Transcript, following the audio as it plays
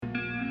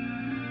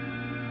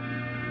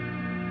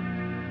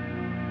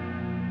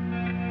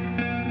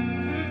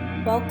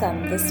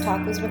Welcome. This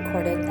talk was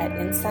recorded at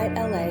Insight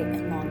LA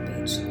in Long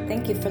Beach.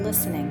 Thank you for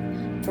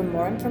listening. For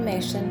more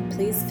information,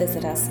 please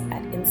visit us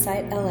at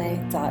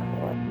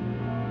insightla.org.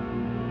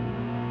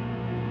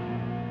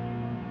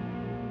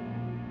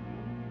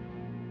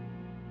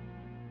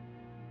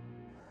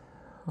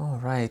 All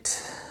right.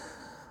 So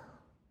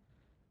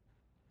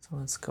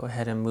let's go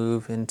ahead and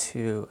move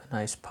into a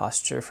nice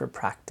posture for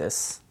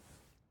practice.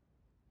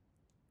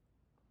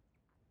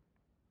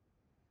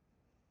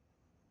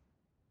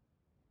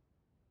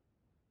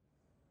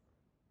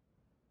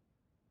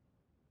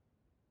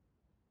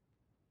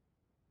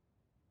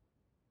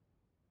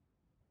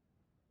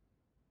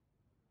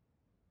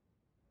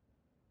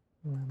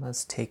 And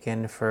let's take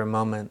in for a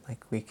moment,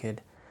 like we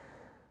could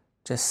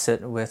just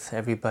sit with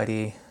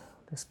everybody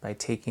just by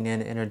taking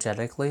in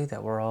energetically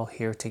that we're all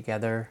here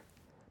together.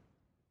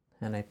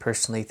 And I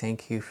personally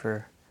thank you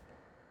for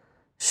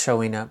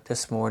showing up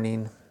this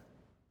morning.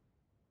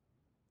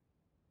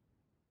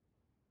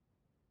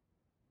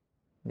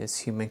 This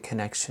human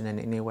connection in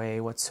any way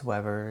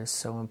whatsoever is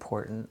so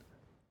important.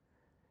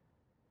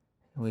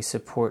 And we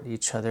support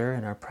each other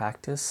in our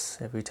practice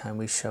every time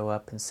we show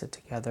up and sit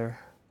together.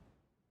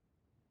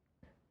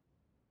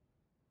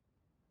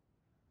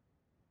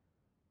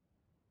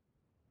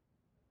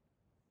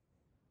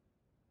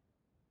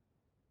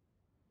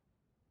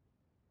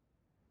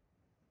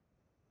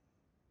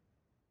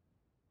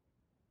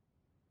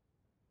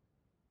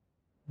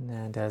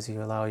 And as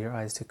you allow your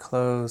eyes to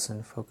close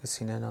and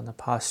focusing in on the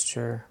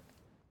posture,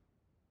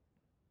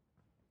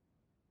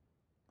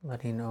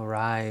 letting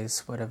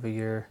arise whatever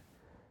your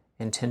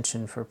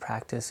intention for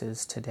practice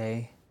is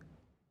today.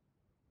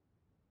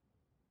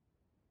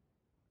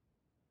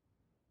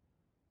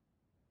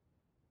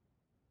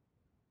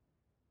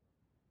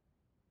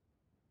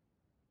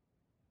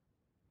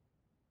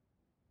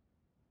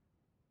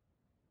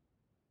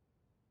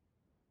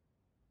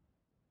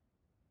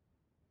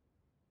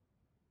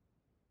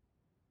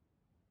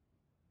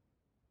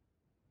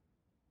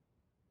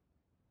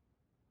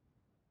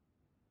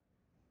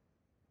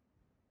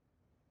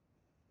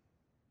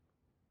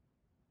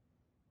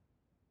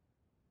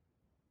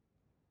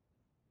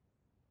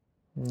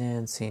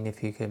 And seeing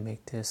if you can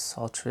make this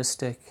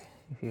altruistic,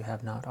 if you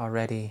have not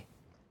already,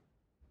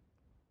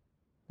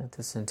 that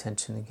this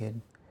intention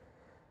can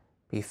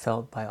be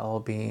felt by all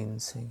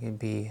beings and can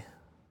be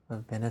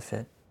of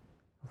benefit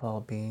of all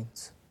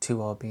beings, to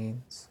all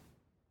beings.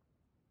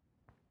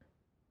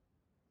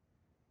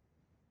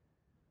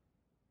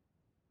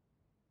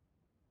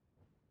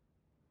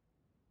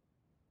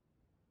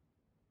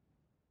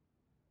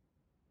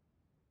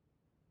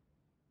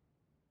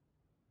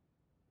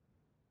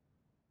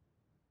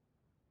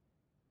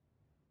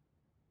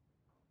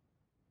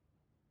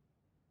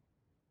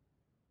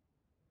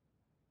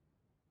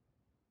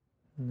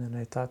 And then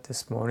I thought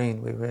this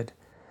morning we would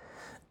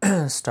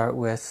start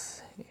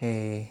with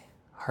a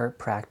heart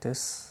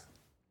practice.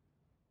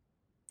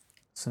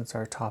 Since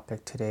our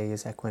topic today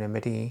is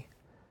equanimity,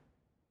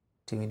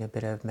 doing a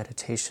bit of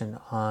meditation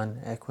on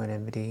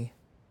equanimity.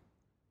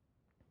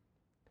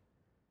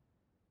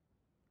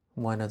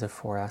 One of the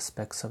four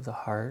aspects of the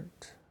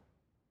heart.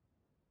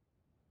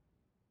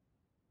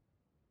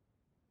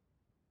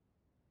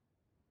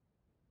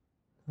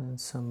 And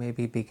so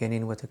maybe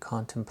beginning with a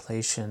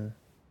contemplation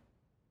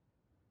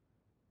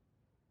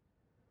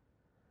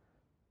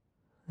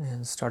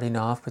and starting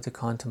off with the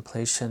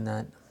contemplation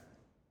that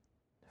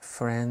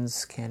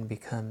friends can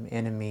become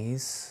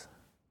enemies.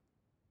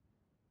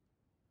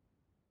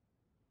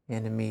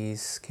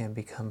 Enemies can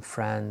become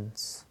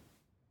friends.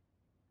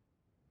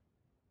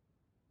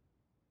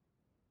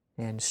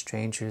 And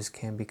strangers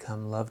can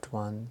become loved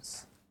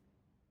ones.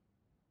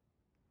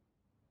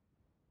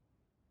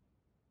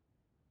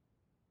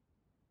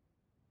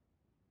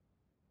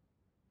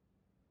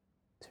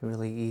 To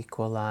really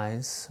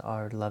equalize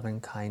our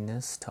loving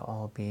kindness to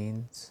all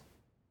beings.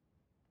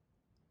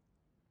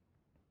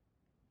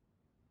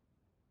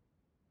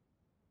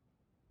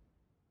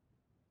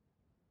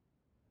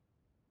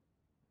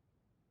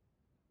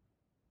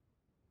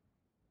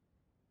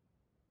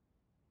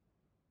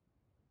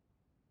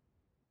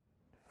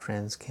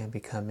 Friends can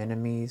become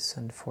enemies,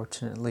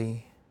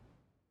 unfortunately.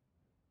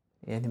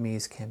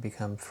 Enemies can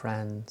become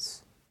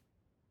friends.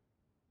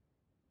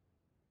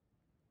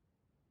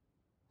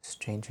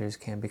 Strangers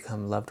can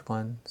become loved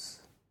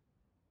ones.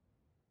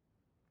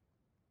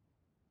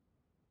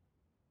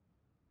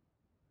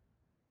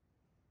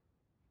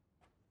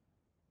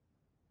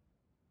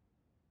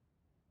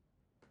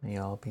 May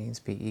all beings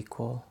be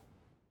equal.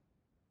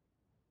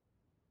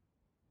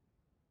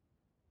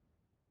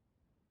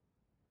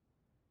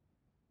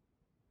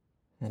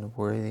 And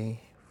worthy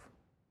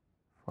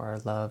for our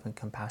love and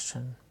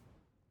compassion.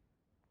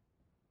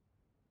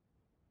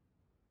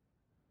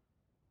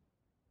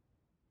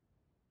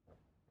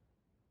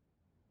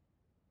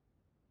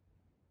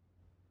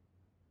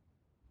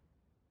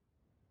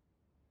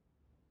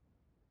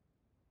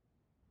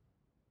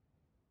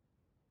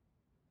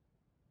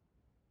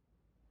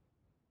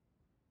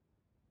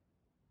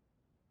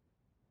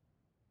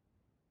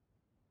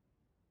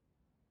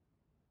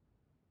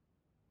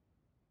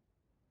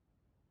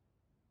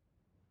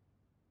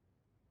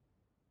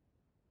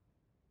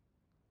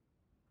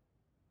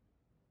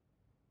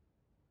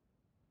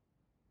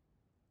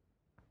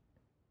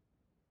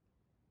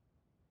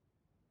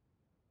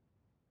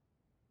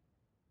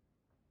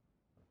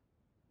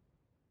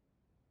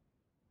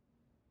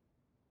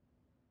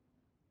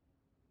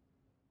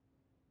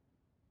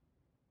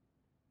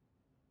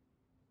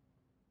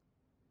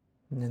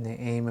 And then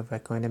the aim of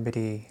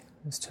equanimity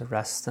is to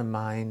rest the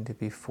mind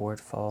before it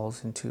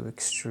falls into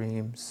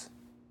extremes.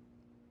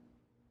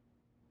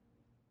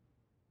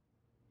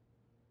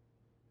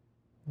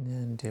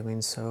 And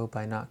doing so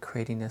by not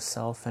creating a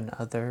self and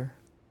other,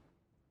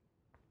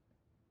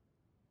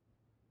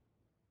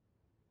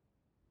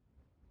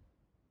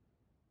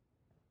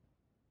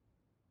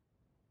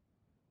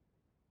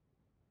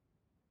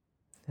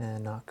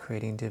 and not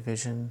creating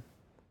division.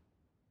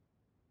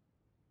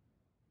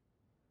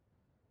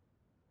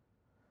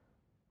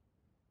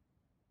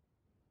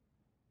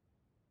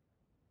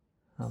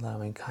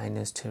 Allowing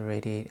kindness to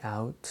radiate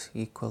out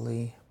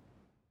equally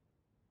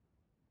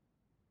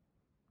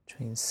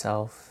between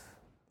self,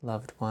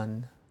 loved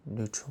one,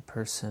 neutral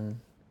person,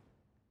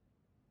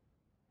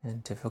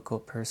 and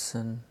difficult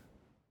person.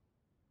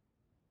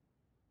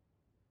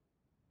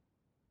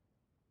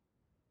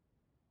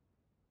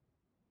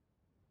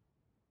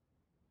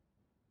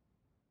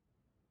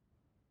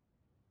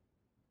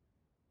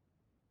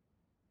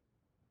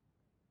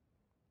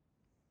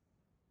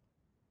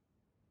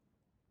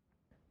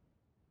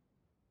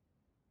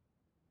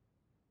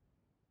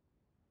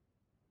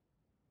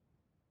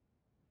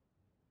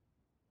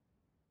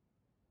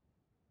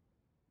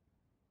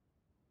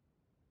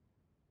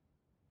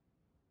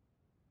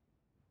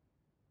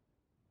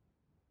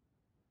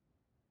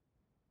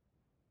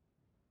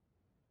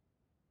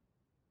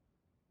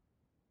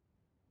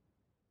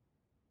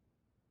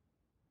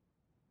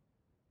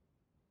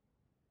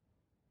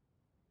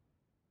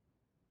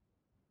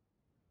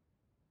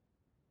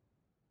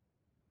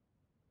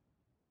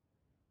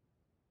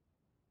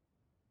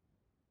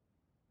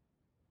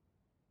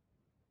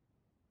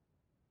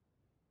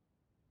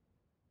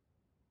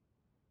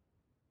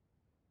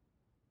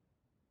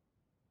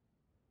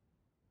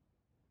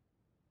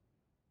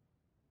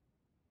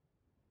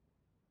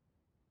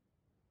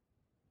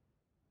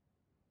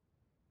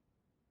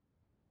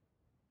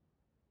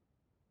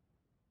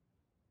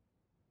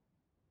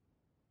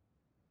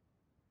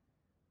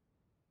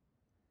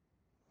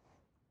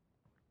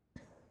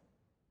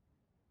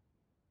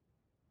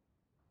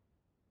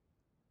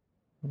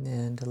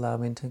 And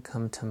allowing to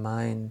come to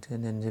mind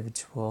an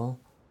individual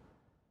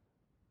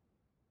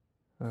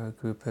or a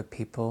group of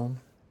people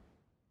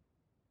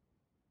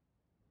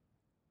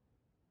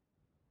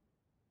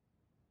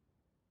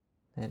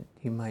that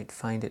you might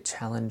find it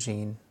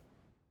challenging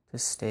to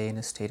stay in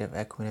a state of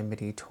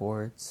equanimity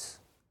towards.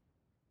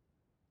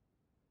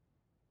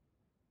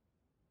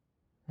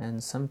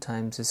 And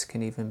sometimes this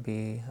can even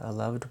be a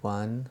loved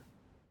one,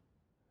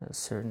 a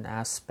certain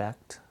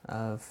aspect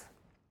of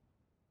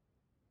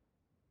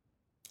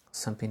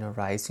something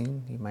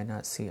arising. You might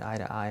not see eye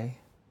to eye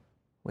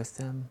with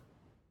them.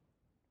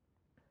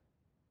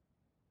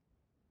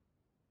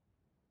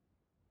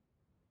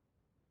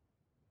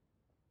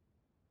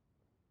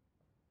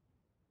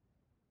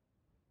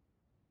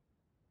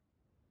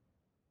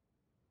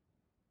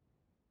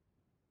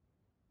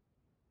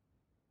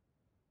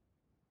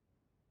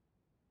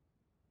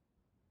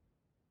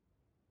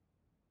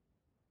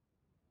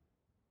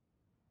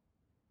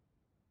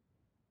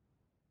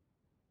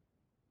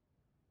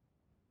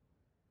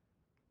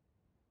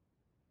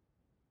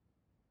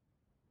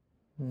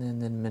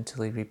 And then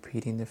mentally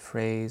repeating the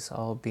phrase,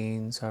 all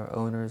beings are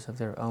owners of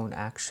their own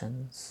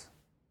actions.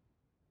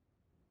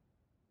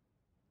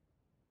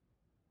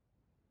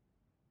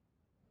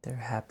 Their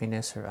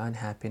happiness or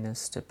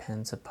unhappiness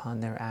depends upon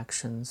their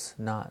actions,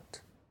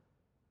 not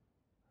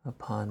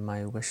upon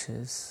my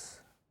wishes.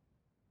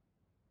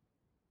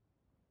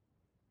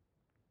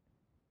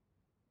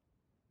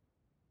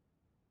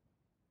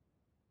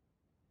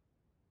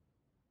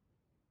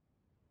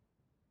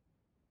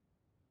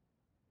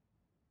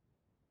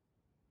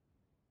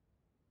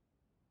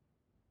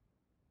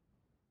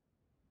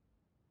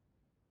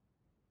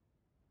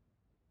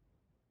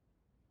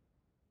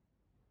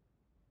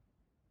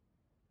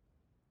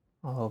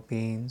 All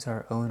beings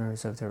are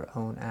owners of their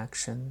own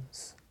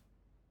actions.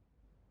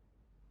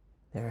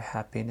 Their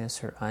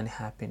happiness or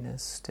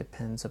unhappiness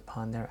depends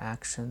upon their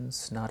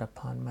actions, not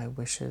upon my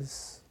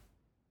wishes.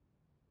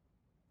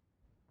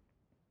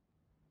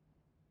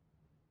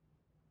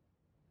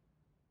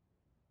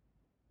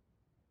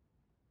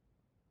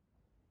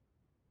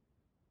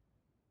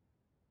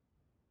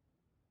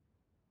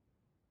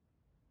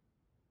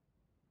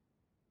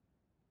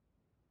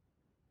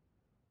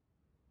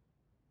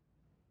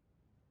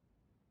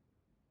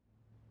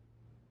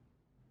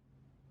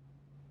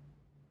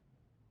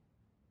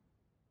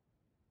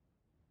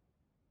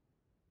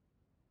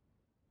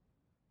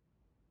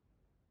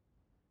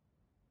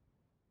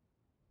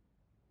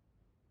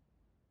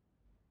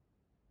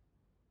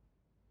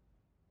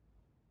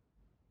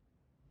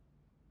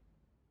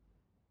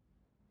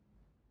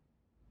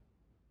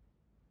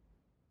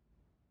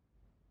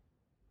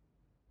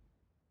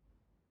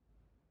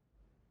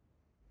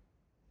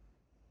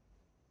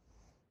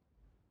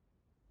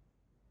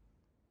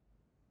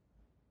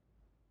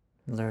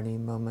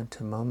 Learning moment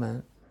to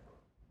moment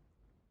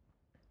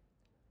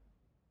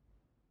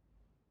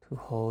to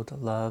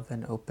hold love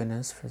and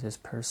openness for this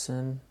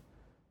person,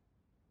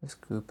 this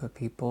group of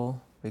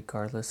people,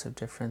 regardless of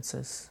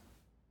differences.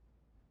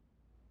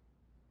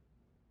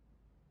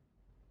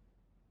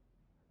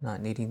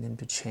 Not needing them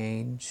to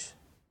change,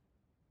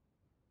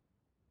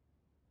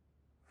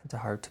 for the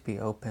heart to be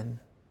open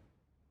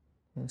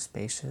and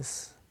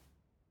spacious.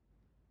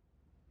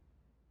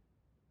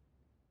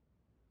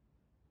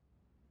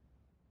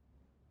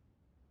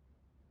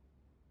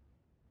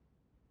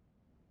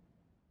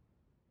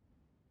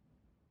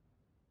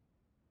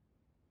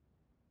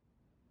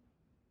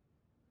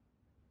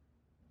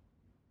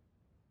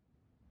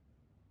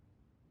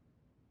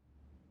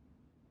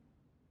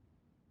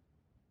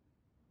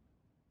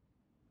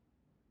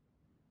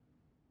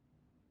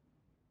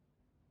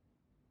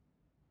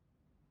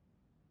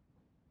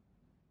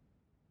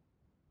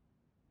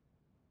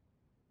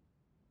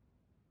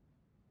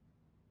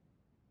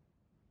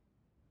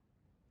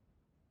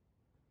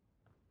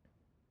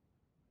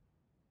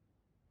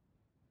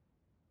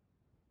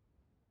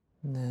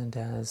 And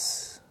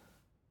as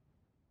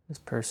this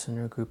person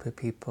or group of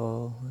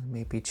people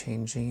may be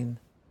changing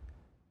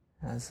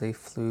as they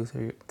flow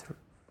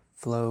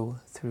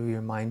through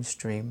your mind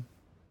stream,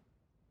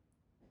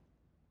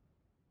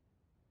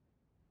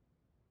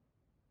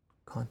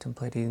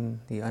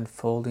 contemplating the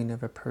unfolding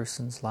of a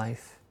person's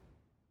life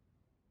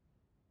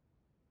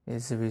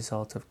is the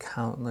result of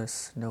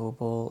countless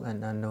knowable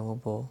and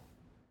unknowable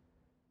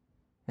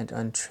and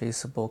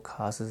untraceable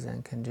causes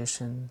and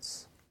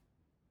conditions.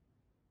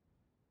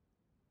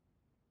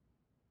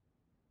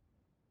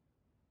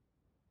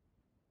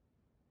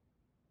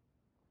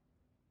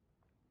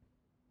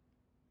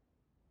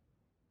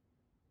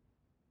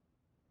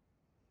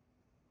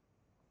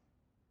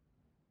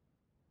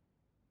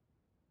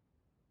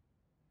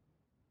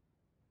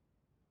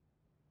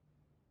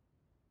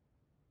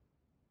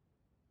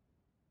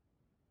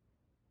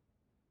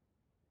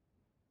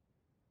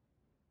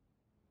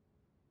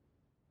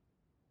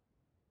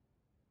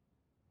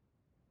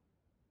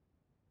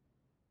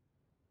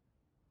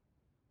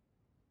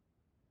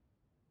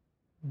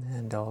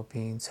 And all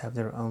beings have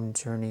their own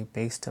journey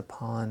based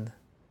upon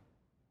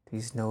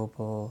these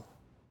knowable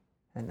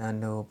and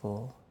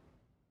unknowable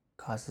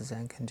causes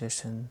and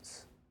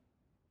conditions.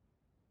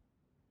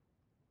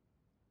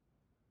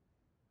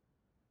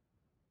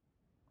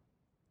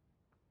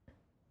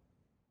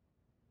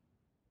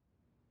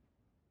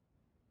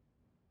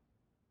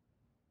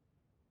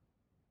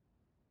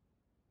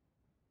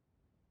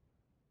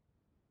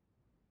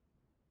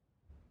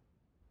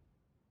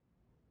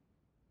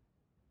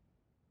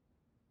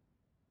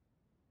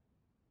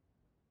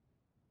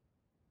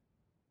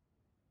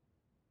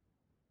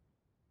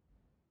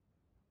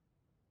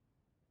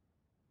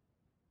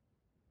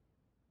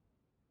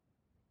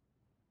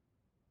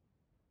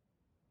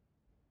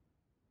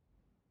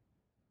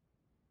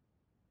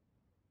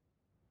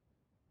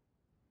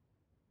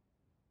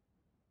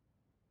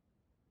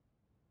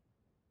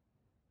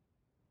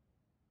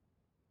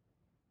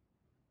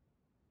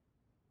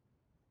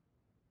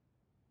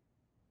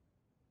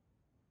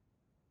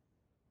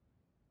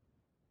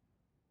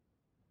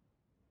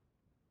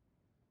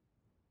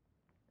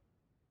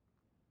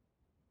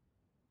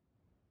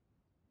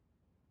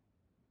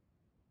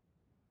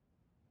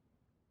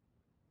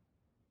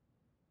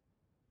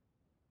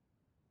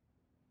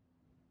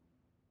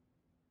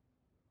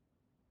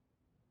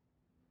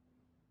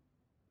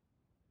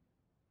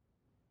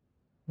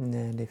 And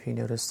then if you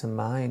notice the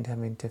mind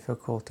having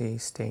difficulty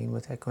staying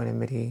with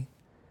equanimity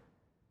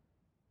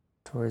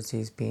towards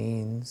these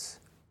beings,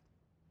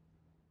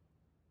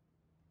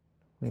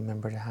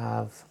 remember to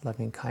have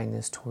loving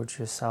kindness towards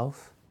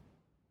yourself,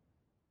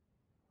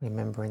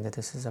 remembering that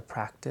this is a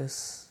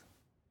practice,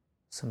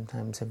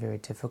 sometimes a very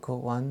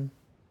difficult one,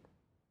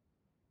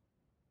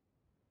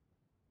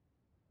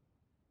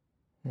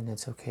 and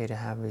it's okay to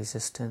have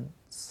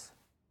resistance.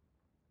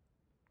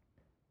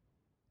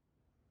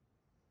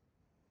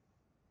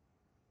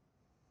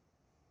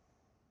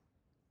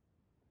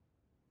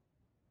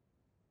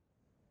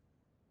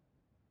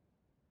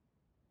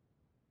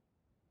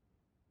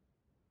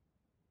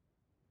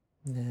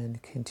 And then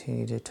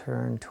continue to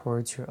turn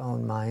towards your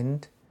own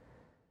mind,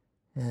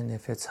 and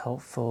if it's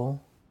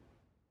helpful,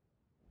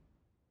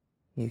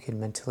 you can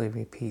mentally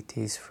repeat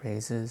these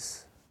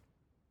phrases.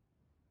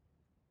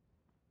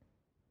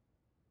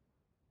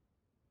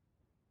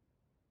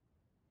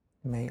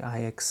 May I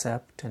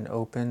accept and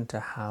open to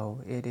how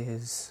it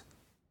is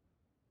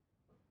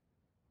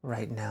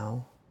right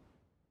now.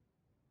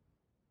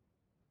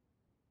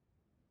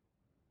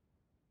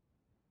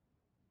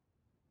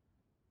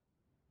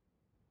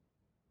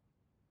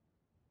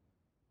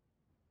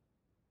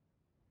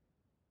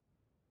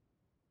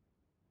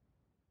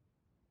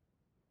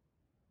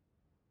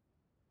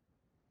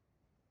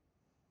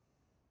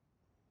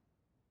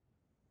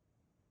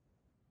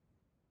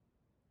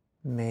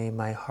 May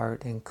my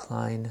heart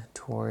incline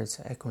towards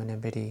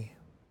equanimity.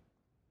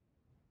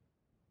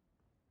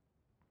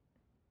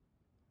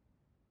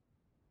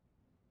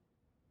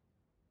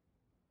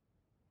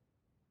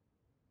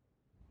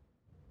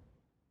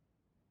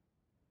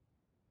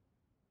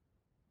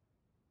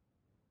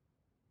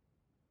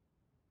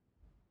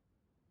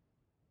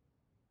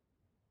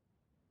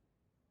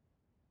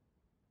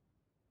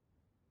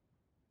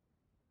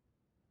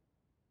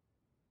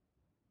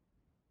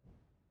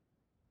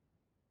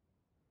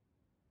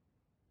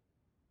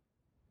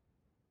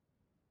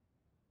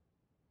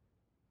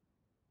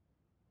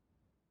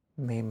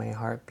 May my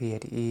heart be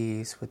at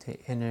ease with the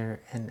inner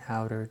and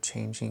outer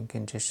changing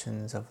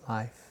conditions of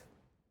life.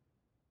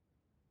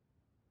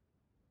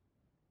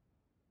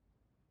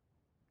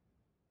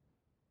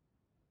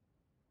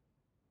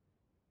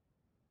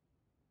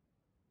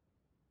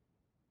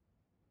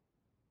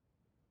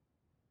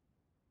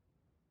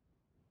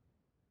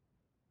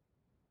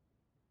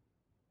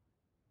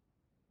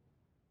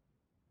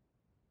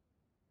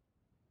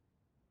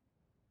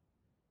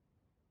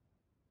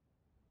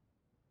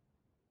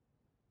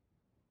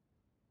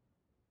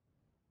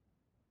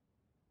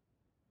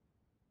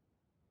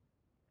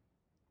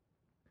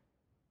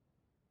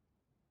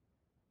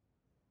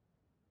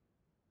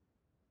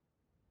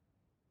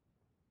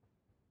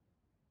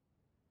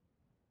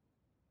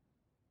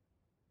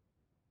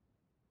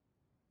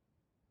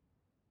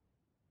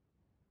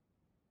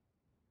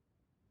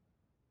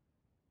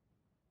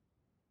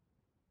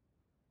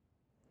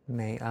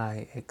 May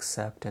I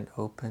accept and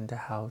open to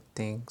how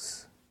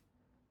things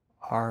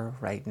are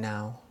right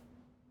now.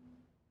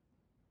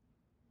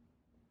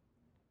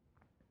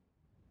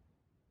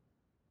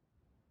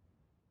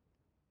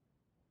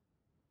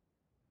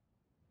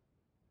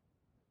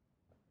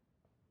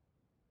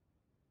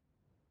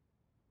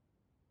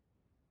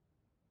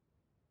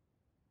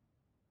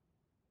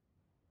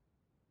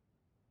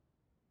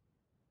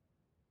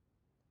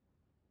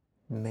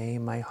 May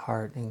my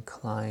heart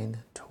incline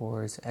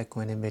towards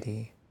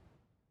equanimity.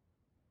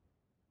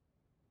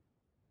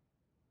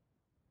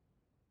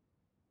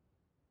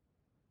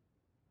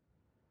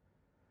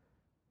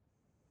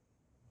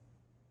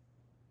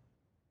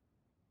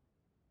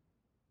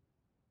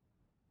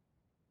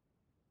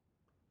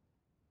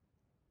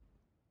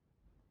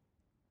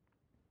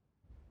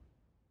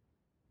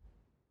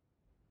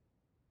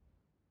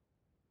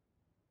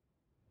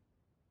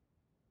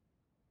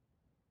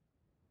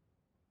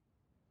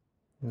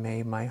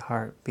 May my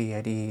heart be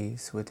at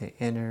ease with the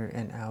inner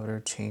and outer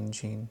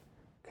changing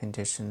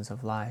conditions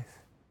of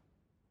life.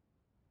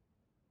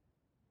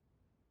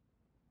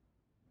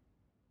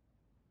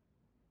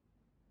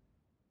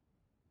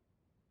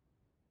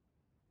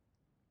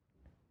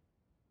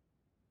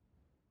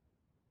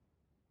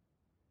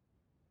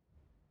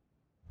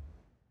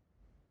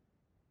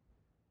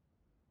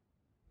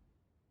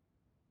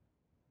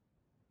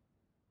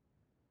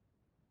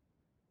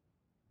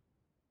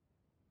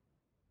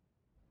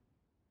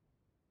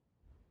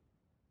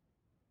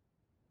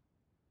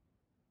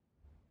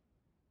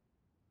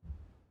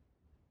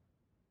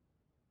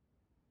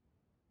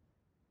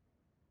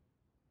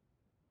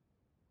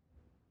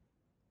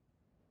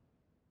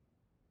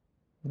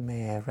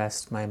 May I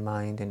rest my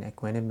mind in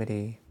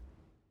equanimity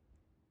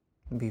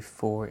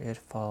before it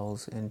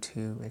falls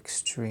into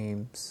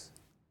extremes.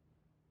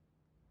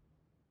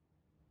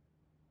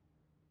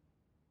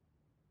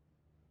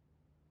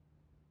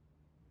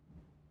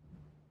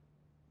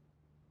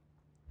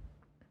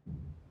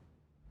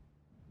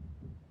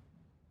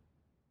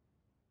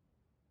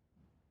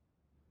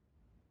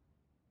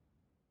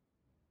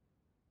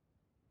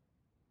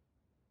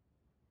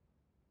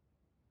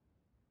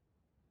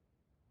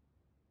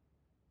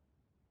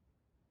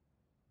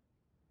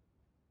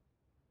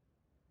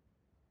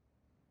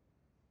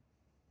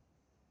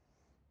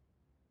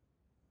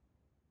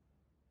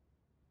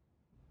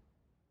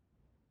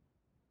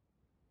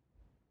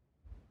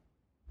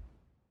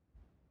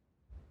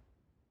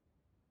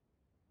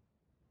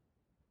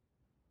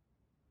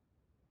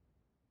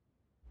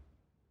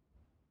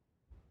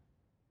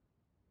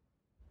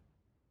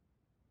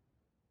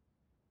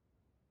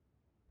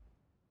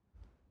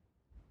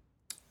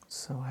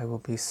 So I will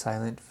be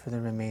silent for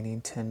the remaining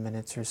 10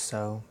 minutes or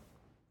so.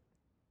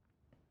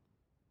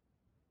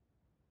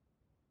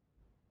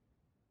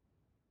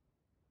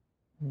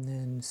 And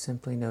then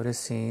simply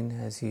noticing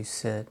as you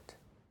sit,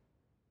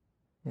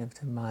 if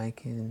the mind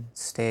can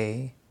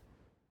stay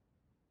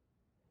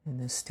in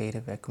this state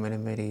of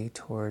equanimity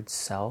towards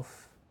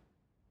self,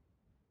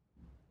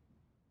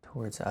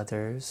 towards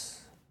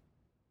others,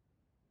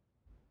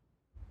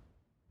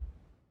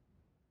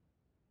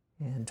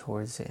 and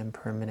towards the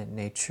impermanent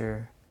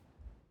nature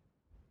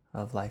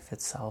of life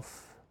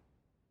itself.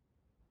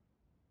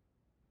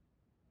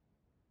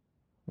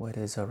 What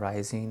is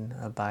arising,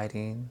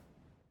 abiding,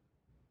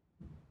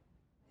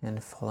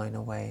 and falling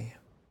away.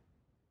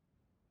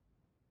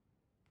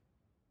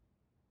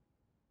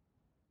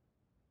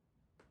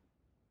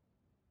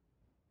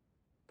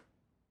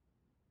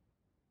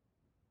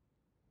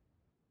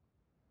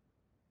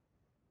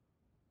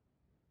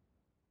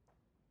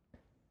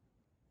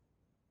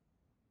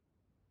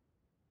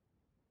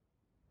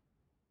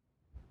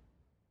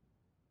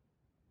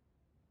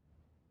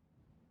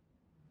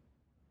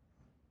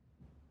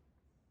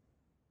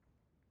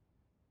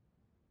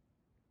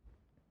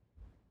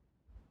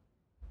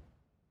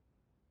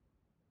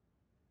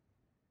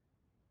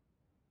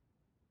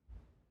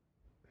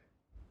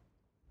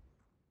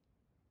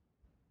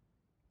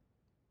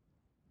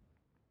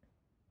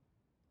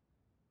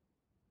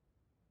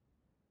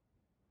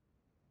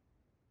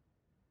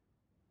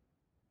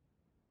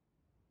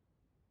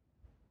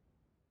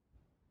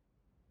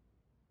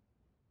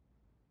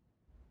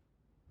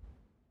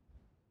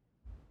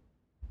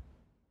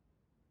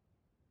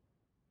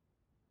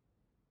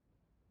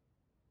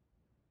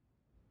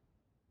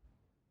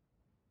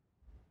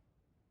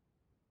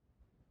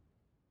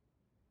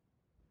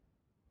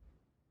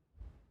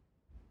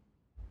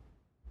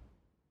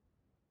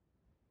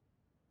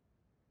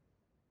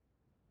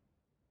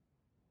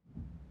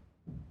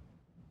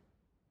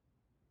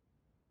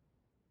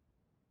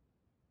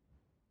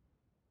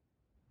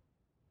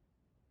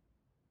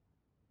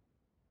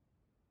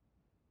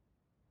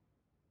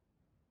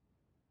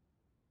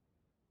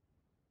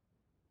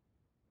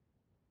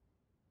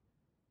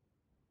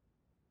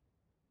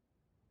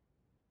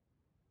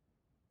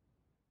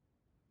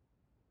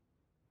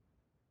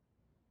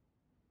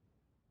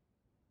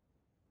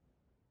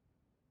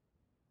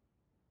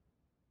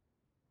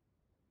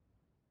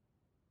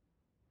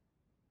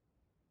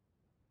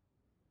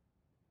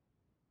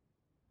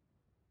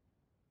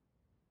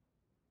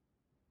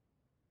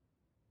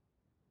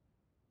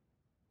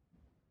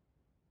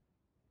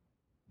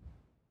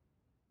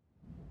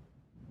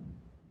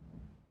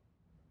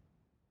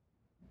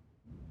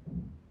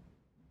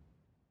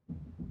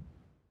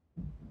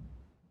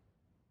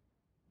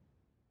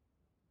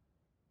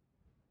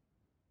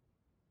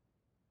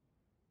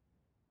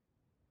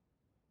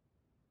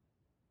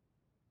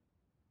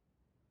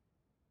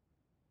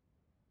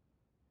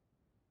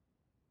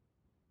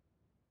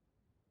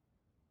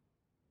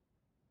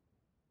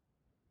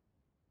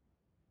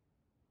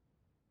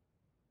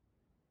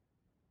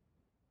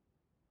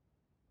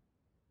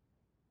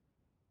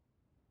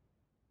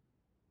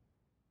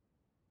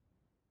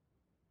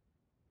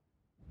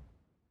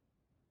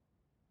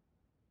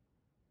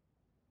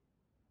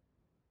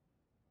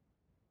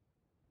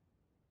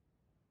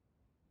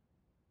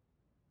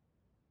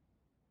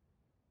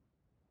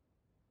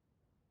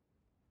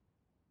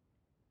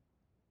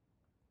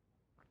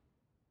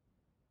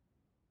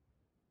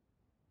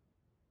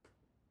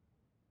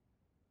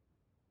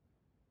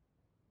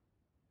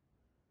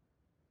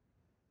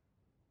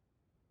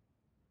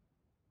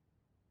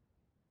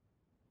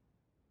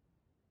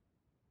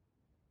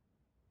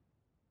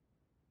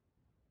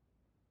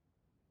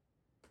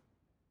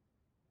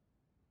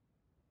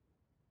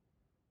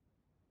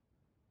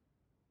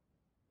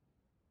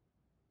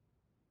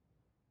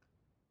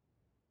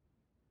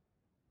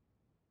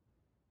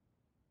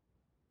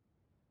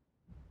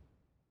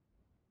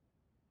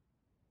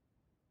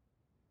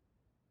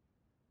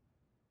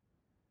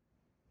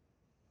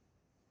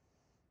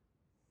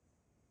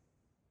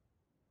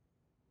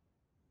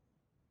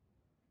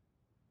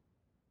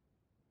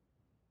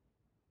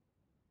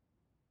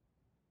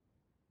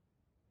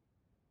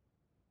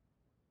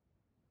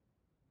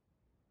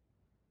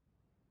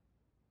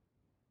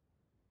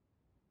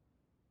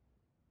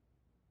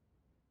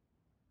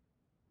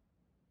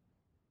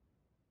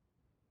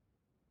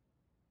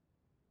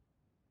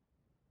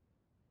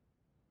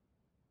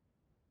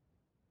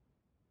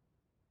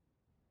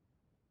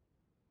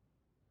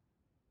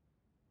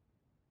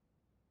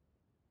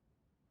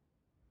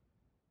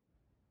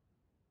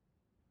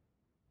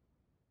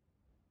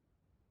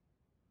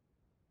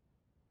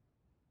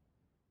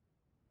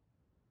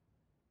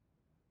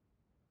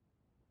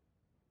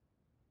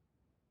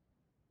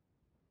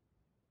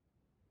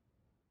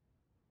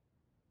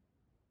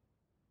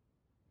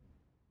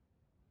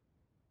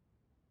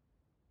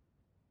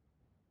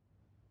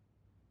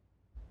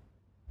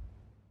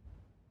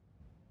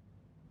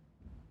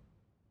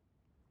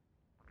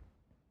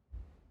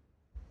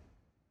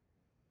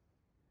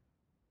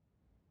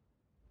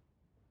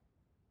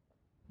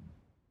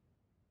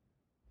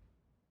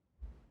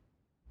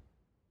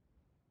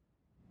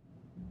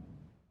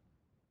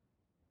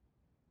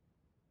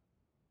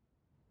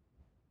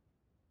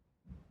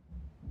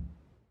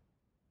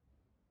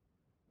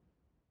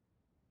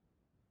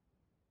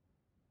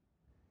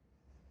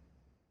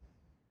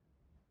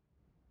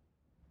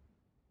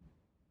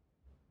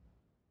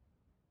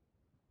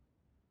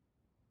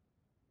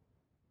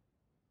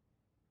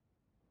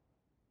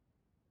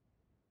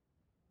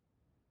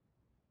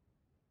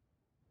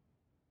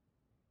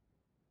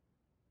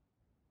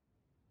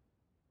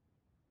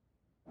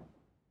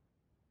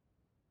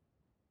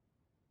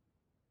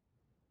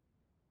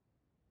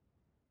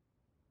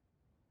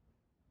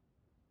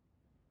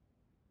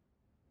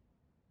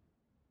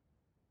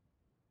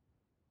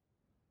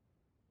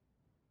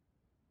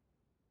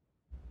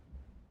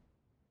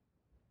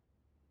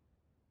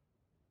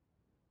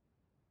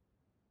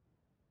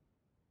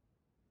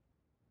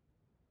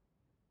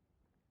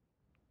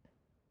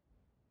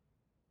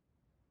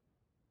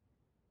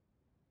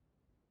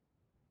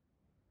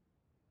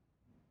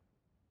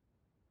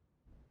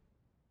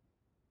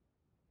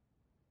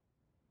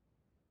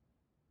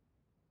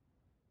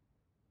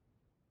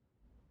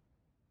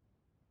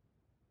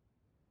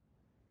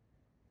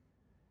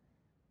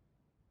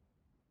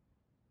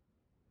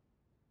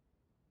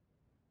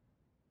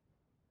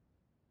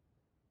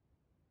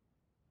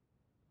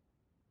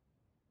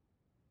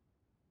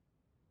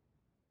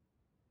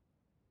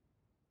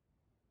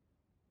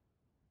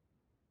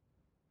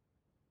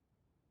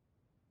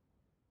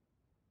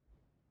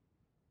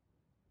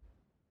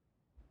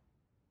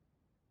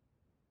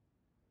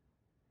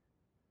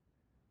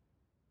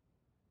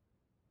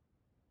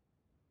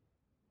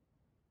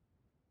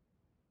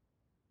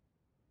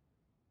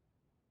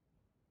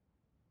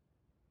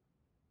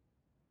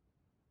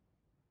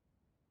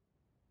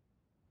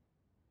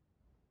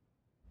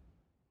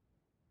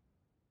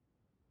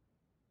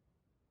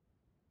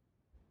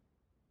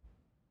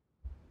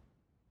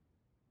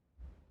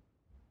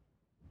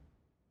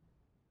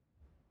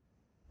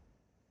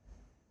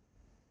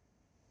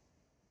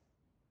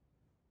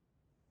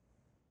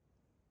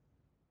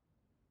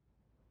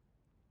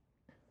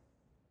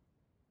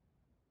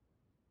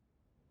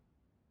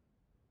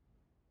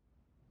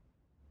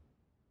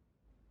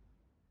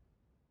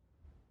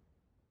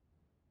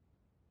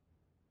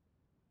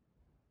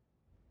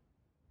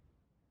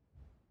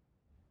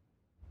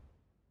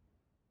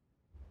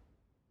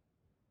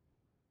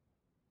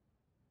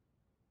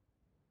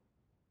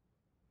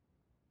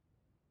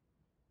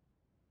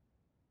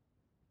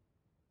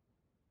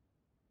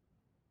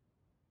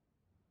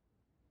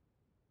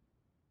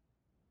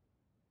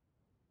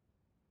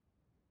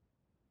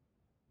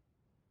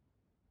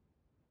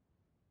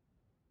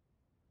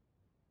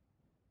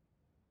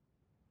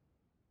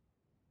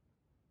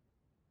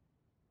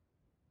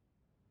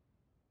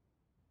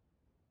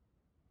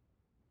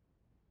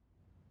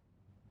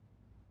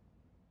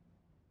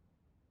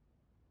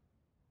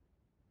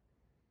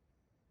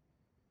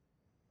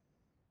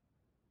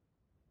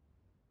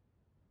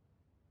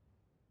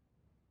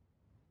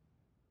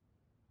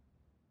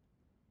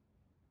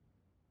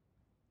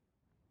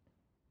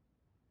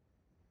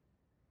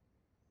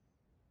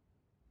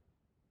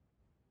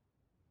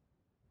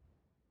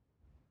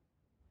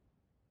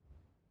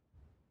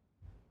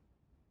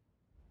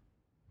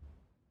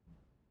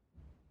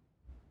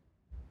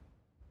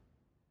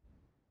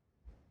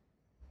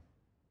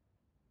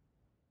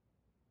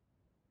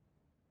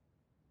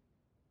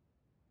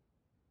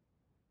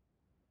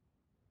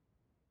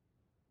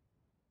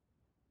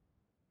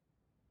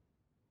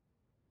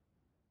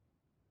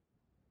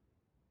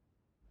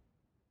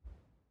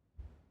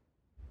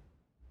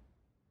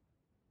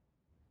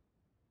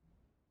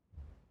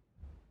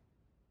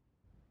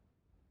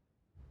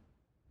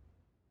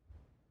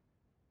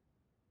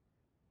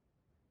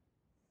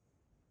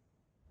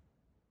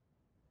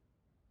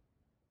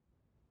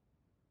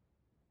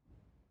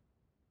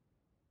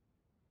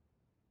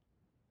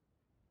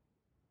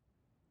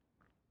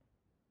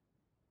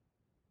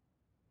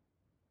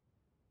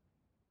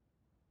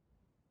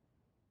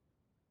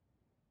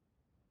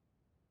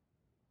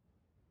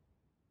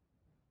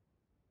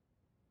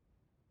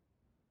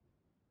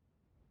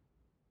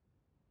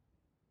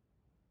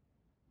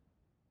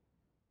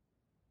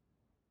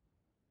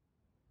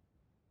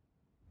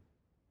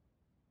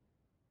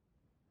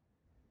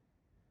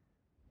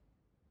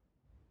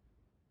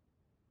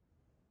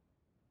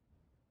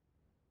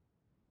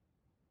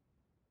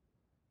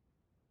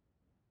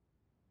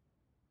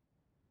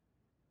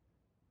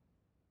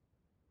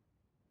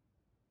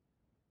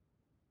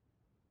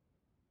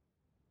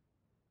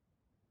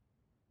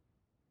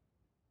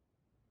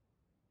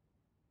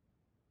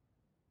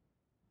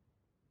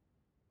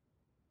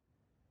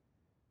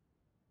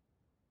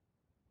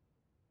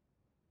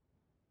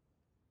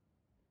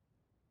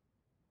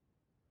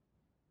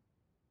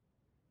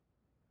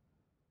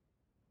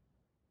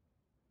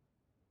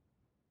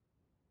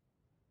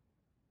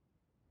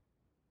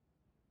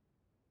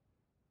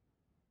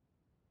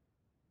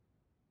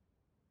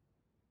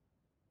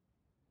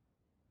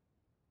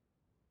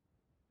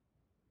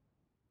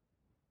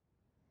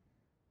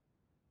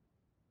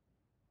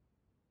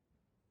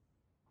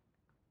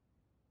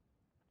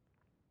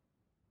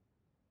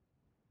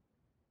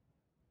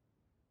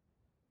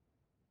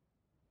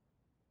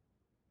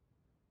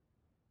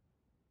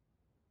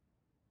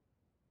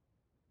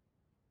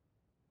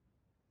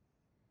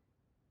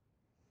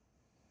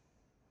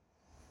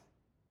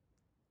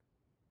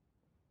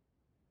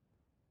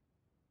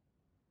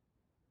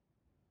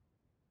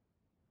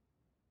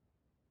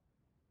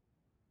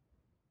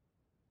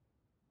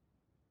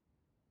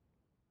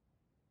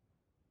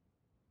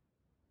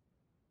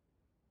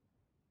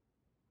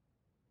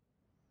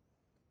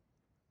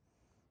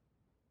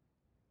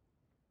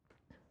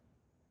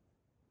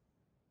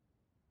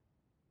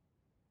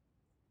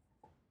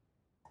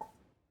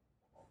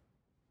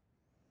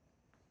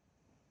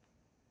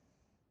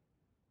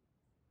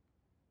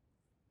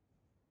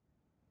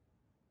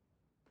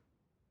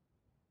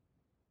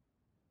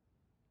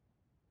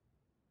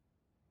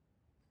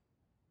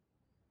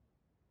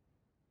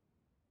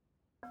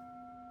 All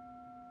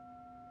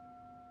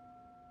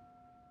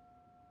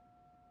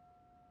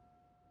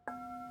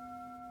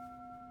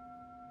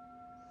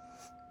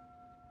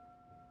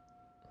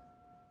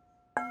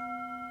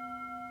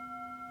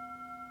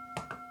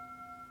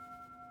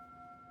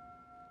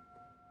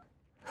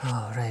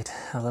right,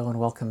 hello and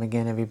welcome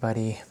again,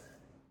 everybody.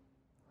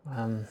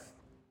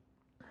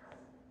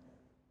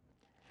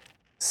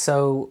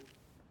 So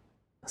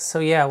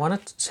yeah, I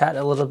wanted to chat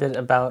a little bit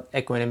about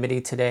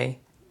equanimity today,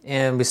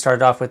 and we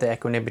started off with the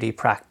equanimity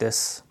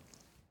practice,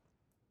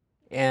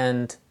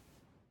 and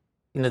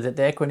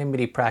the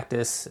equanimity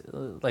practice,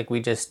 like we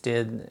just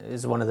did,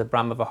 is one of the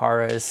Brahma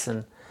Viharas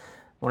and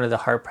one of the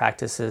heart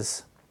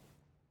practices,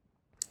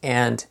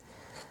 and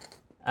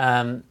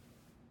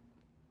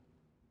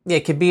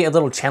it could be a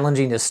little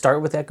challenging to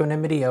start with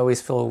equanimity. I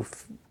always feel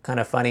kind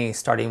of funny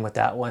starting with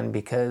that one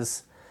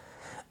because,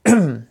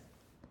 in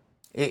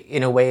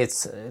a way,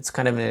 it's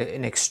kind of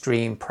an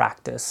extreme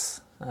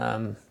practice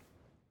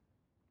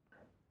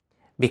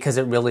because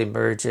it really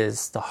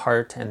merges the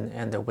heart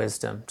and the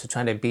wisdom to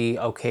try to be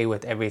okay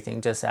with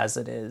everything just as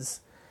it is.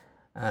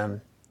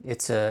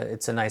 It's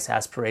a nice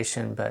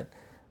aspiration, but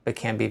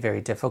can be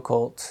very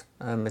difficult.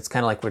 It's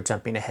kind of like we're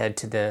jumping ahead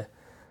to the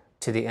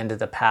end of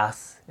the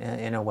path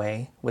in a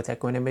way with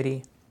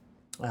equanimity.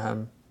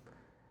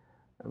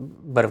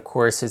 But of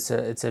course,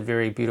 it's a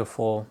very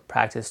beautiful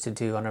practice to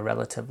do on a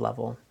relative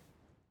level.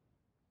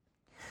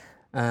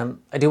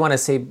 I do want to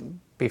say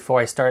before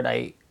I start,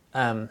 I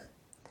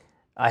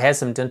had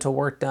some dental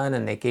work done,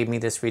 and they gave me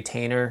this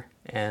retainer,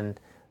 and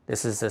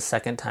this is the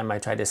second time I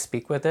tried to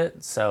speak with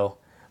it. So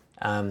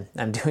I'm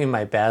doing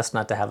my best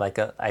not to have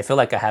I feel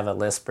like I have a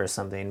lisp or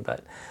something,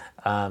 but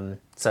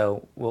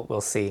so we'll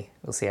see.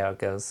 We'll see how it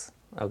goes.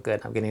 Oh,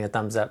 good. I'm getting a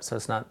thumbs up, so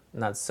it's not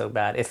so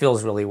bad. It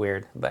feels really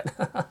weird, but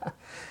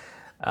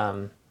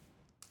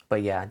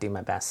yeah, I do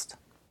my best.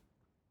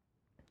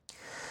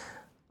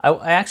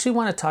 I actually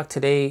want to talk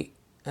today.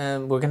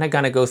 We're going to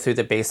kind of go through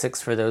the basics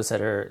for those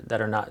that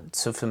are not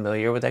so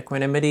familiar with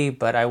equanimity,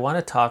 but I want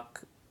to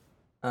talk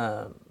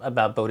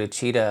about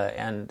bodhicitta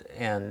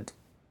and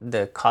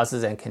the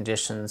causes and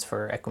conditions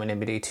for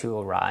equanimity to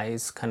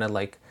arise, kind of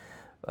like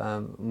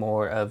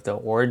more of the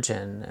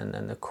origin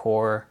and the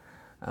core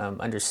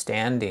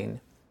understanding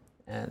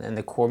and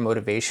the core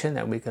motivation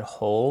that we could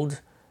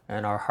hold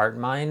in our heart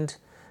mind,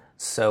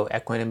 so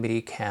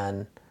equanimity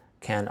can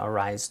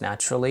arise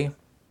naturally.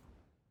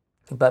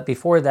 But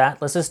before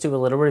that, let's just do a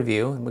little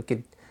review, and we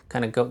could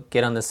kind of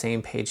get on the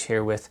same page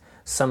here with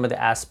some of the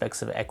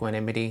aspects of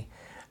equanimity.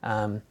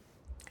 And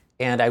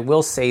I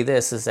will say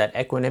this, is that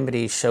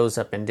equanimity shows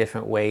up in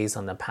different ways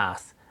on the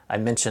path. I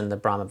mentioned the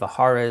Brahma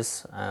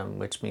Viharas,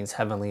 which means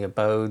heavenly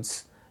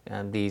abodes,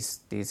 and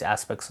these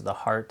aspects of the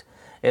heart.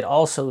 It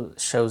also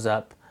shows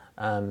up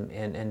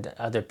in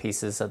other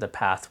pieces of the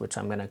path, which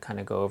I'm going to kind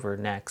of go over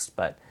next.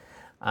 But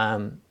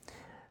Dawn,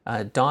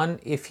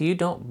 if you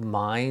don't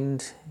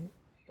mind,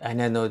 I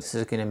know this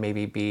is going to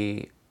maybe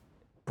be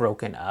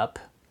broken up,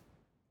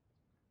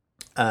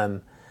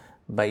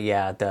 but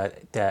yeah,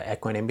 the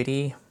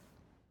equanimity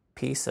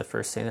piece, the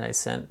first thing that I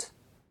sent,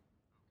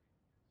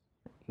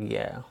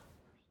 yeah,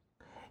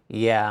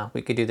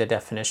 we could do the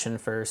definition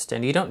first,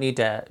 and you don't need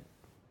to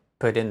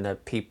put in the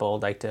people,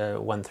 like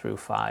the 1 through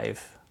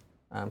 5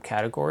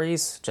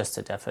 categories, just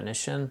a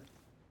definition.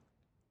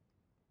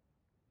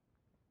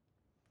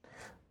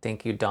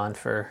 Thank you, Dawn,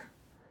 for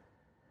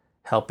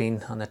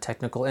helping on the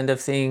technical end of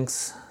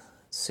things.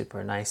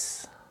 Super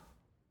nice.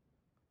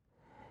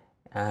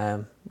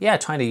 Trying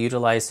to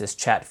utilize this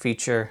chat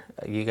feature.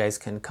 You guys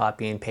can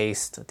copy and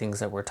paste things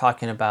that we're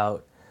talking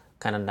about.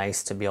 Kind of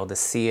nice to be able to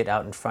see it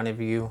out in front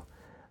of you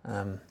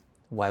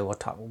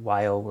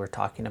while we're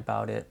talking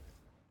about it.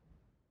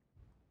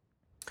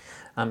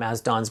 As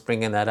Dawn's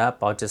bringing that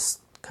up, I'll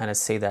just kind of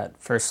say that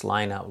first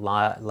line out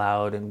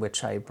loud, in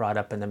which I brought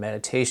up in the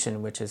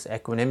meditation, which is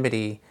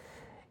equanimity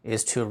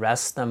is to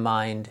rest the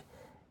mind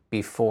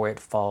before it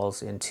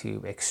falls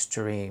into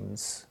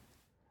extremes.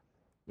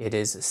 It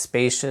is a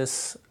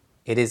spacious,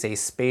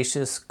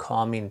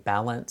 calming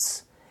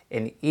balance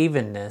and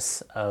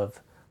evenness of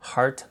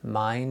heart,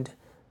 mind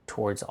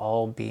towards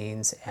all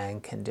beings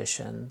and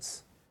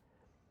conditions.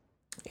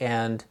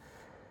 And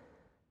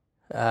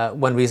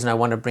one reason I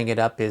want to bring it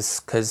up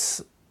is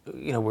because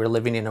we're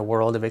living in a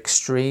world of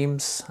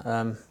extremes.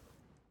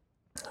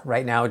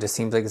 Right now, it just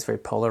seems like it's very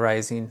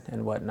polarizing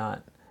and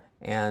whatnot.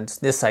 And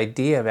this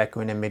idea of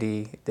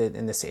equanimity,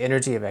 and this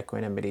energy of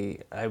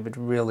equanimity, I would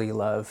really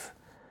love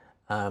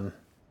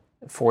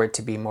for it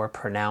to be more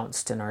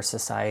pronounced in our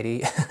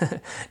society,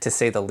 to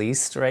say the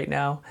least, right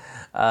now.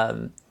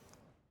 And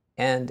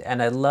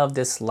I love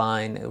this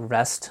line: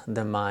 "Rest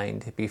the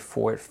mind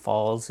before it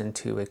falls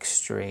into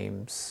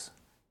extremes."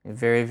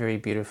 Very, very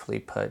beautifully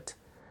put.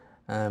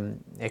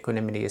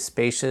 Equanimity is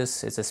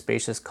spacious. It's a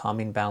spacious,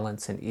 calming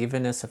balance and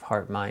evenness of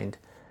heart-mind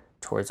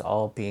towards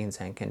all beings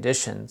and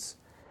conditions.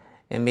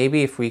 And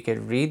maybe if we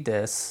could read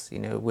this,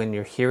 when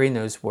you're hearing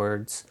those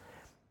words,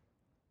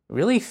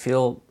 really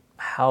feel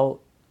how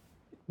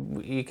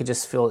you could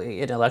just feel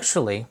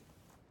intellectually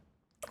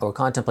or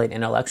contemplate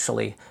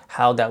intellectually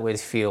how that would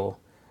feel,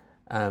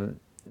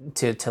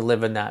 to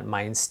live in that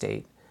mind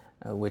state,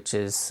 which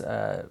is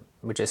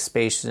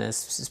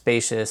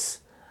spacious,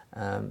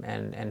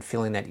 and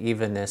feeling that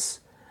evenness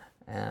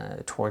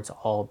towards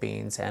all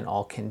beings and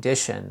all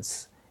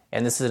conditions.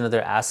 And this is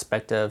another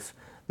aspect of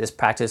this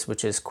practice,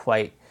 which is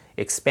quite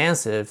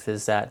expansive,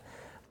 is that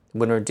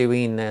when we're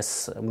doing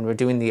this, when we're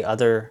doing the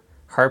other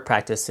heart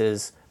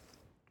practices,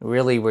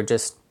 really we're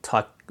just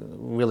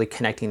really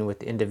connecting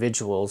with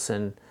individuals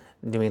and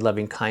doing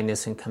loving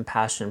kindness and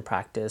compassion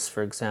practice,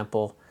 for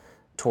example,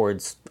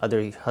 towards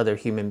other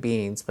human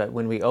beings. But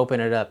when we open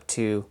it up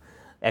to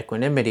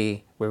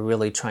equanimity, we're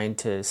really trying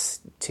to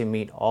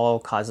meet all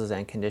causes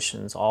and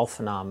conditions, all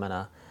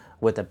phenomena,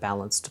 with a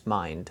balanced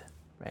mind,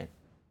 right?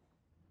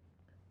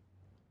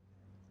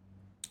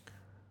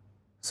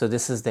 So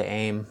this is the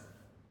aim.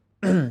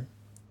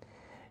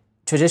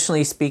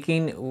 Traditionally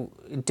speaking,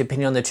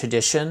 depending on the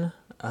tradition,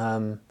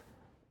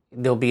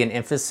 there'll be an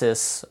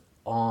emphasis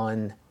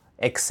on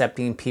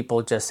accepting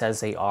people just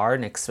as they are,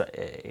 and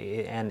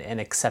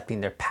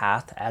accepting their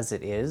path as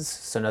it is.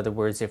 So in other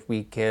words, if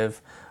we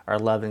give our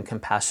love and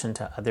compassion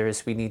to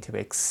others, we need to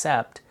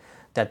accept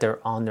that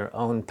they're on their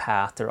own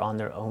path, they're on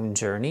their own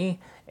journey,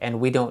 and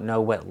we don't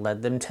know what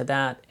led them to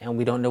that, and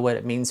we don't know what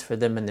it means for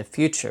them in the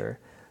future.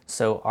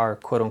 So our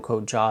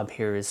quote-unquote job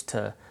here is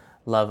to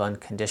love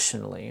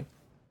unconditionally.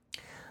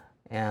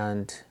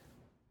 And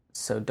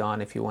so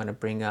Dawn, if you want to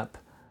bring up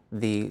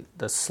the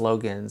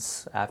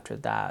slogans after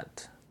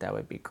that, that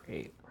would be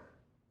great.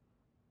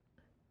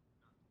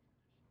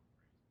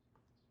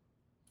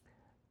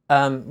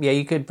 Yeah,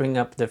 you could bring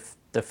up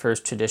the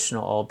first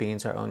traditional, all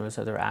beings are owners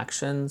of their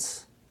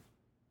actions.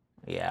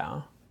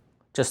 Yeah,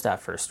 just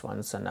that first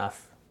one's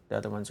enough. The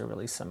other ones are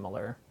really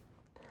similar.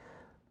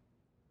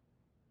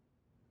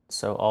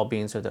 So all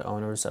beings are the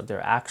owners of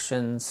their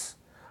actions.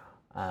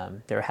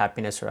 Their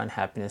happiness or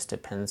unhappiness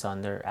depends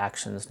on their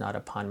actions, not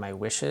upon my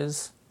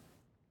wishes.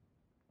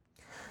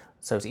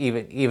 So it's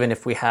even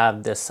if we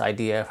have this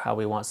idea of how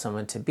we want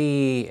someone to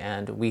be,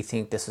 and we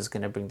think this is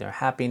going to bring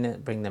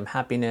them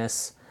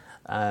happiness,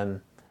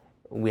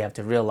 we have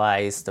to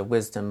realize the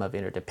wisdom of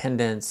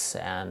interdependence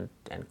and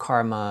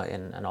karma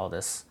and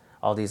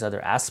all these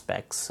other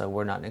aspects. So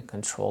we're not in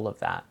control of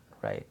that,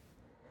 right?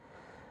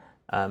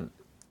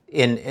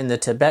 In the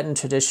Tibetan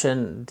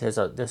tradition, there's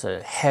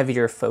a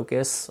heavier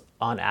focus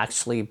on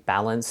actually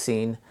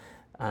balancing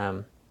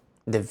the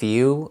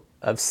view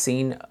of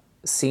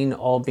seeing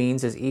all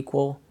beings as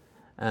equal,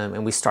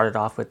 and we started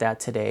off with that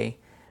today,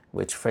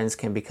 which friends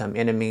can become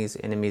enemies,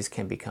 enemies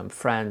can become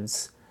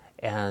friends,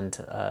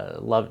 and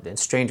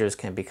strangers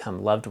can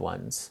become loved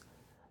ones.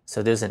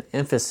 So there's an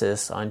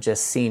emphasis on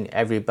just seeing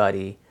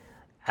everybody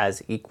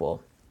as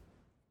equal,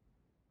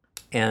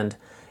 and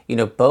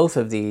both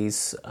of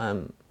these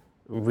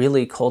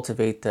really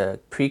cultivate the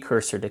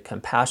precursor to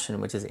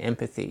compassion, which is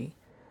empathy.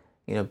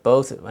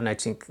 Both, and I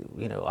think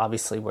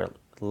obviously we're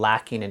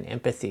lacking in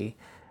empathy.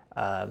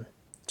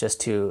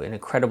 Just to an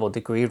incredible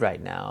degree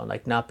right now,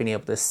 like not being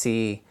able to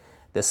see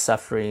the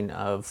suffering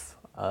of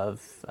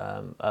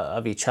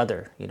each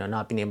other,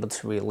 not being able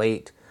to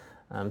relate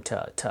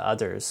to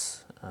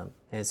others. And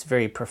it's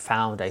very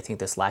profound, I think,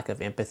 this lack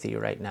of empathy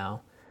right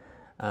now.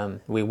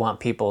 We want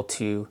people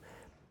to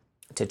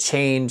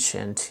change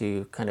and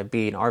to kind of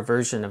be in our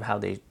version of how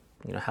they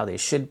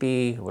should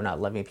be. We're not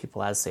loving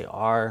people as they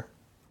are,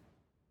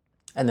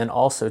 and then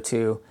also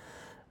too.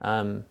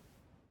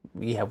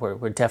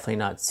 We're definitely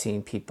not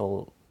seeing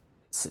people,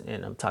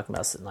 and I'm talking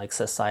about like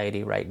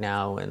society right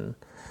now, and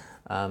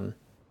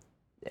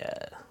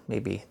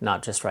maybe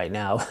not just right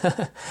now,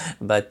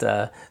 but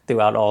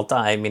throughout all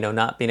time,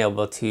 not being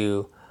able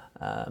to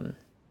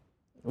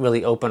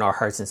really open our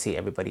hearts and see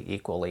everybody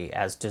equally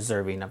as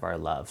deserving of our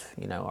love.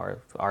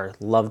 Our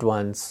loved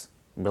ones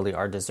really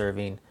are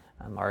deserving.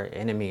 Our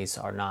enemies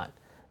are not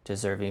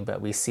deserving,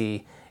 but we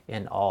see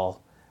in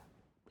all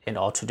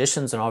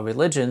traditions and all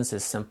religions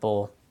this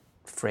simple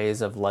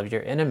phrase of love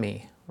your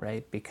enemy,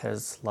 right?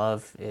 Because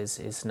love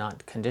is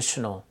not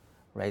conditional,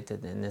 right?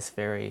 In this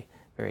very,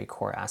 very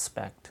core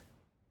aspect.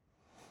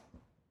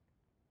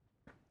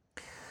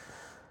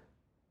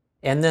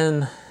 And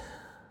then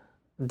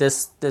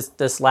this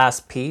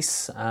last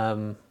piece,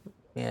 Dawn,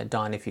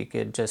 if you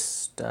could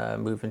just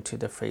move into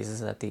the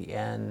phrases at the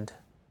end.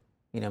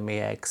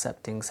 May I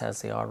accept things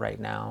as they are right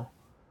now.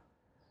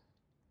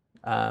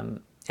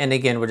 And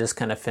again, we're just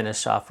kind of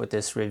finish off with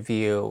this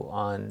review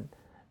on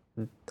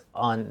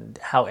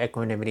how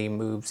equanimity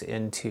moves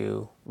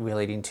into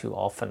relating to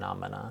all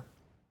phenomena.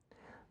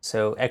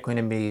 So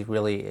equanimity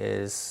really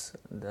is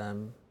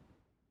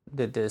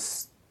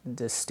this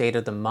state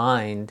of the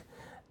mind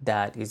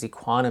that is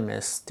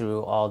equanimous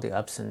through all the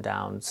ups and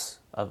downs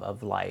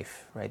of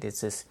life, right?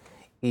 It's this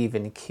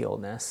even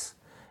keelness.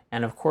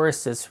 And of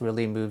course, this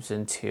really moves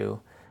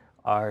into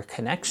our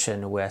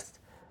connection with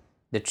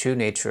the true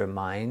nature of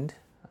mind,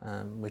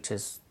 which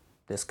is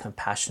this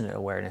compassionate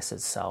awareness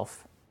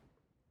itself,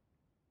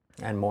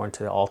 and more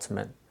into the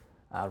ultimate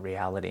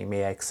reality.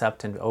 May I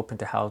accept and be open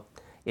to how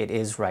it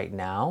is right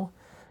now,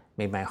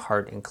 May my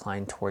heart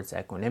incline towards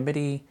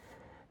equanimity.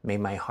 May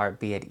my heart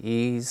be at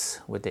ease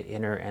with the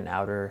inner and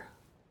outer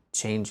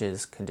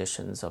changes,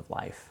 conditions of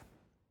life.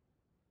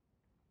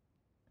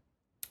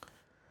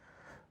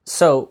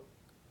 So,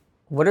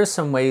 what are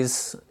some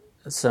ways,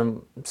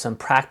 some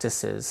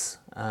practices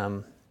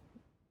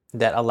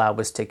that allow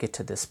us to get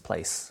to this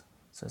place?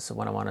 So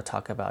what I want to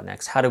talk about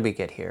next. How do we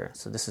get here?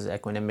 So this is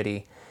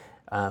equanimity.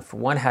 For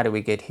one, how do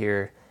we get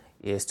here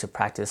is to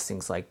practice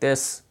things like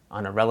this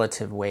on a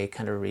relative way,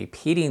 kind of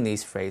repeating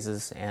these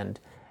phrases and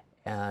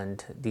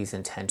these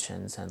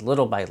intentions, and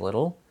little by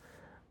little,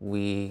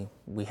 we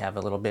have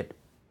a little bit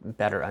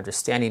better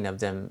understanding of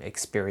them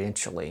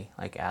experientially,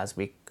 like as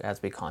we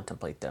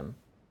contemplate them,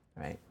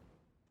 right?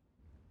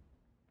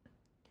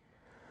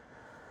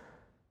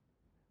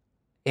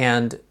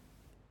 And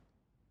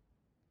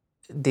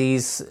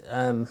these,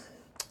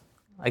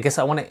 I guess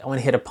I want to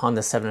hit upon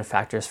the 7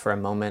 factors for a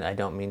moment. I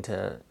don't mean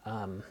to,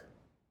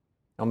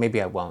 or maybe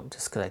I won't,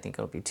 just because I think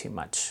it'll be too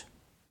much.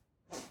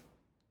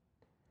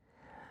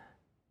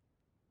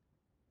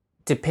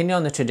 Depending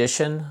on the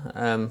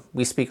tradition,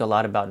 we speak a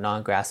lot about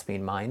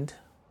non-grasping mind.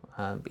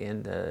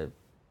 In the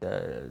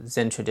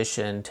Zen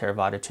tradition,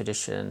 Theravada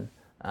tradition,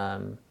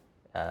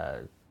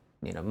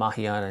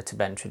 Mahayana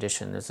Tibetan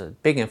tradition, there's a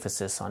big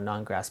emphasis on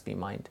non-grasping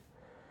mind.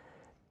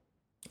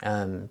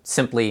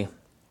 Simply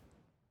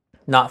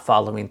not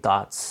following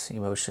thoughts,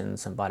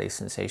 emotions, and body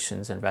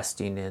sensations, and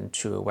resting in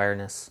true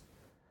awareness.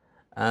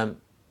 In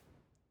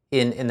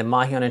the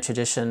Mahayana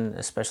tradition,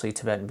 especially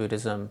Tibetan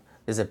Buddhism,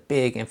 there's a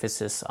big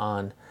emphasis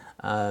on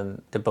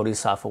the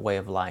Bodhisattva way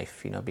of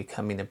life,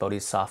 becoming the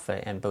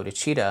Bodhisattva and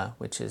Bodhicitta,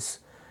 which is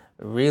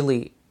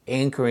really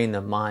anchoring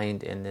the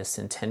mind in this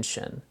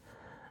intention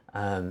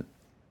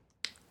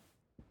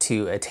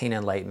to attain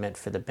enlightenment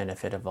for the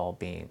benefit of all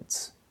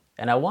beings.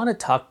 And I want to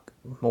talk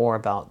more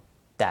about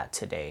that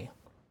today,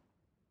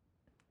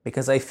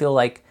 because I feel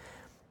like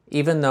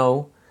even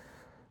though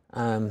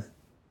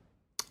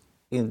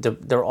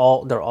they're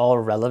all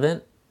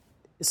relevant,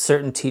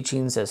 certain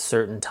teachings at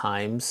certain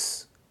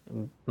times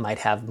might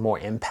have more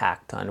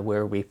impact on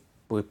where we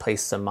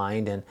place the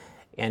mind,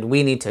 and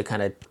we need to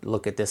kind of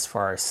look at this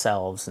for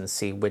ourselves and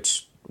see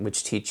which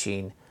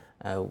teaching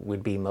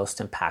would be most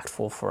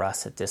impactful for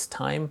us at this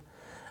time.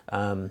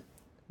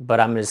 But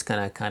I'm just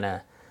going to kind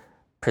of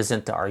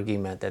present the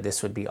argument that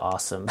this would be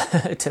awesome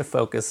to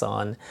focus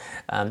on,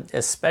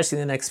 especially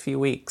in the next few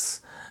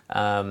weeks.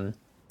 So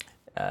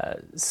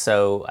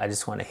I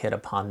just want to hit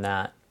upon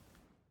that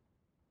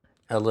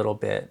a little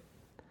bit.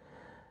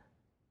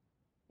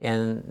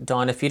 And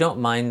Dawn, if you don't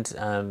mind,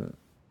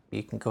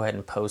 you can go ahead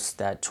and post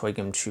that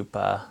Chogyam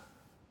Trungpa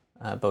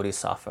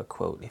Bodhisattva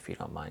quote, if you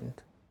don't mind.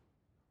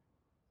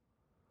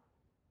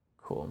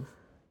 Cool.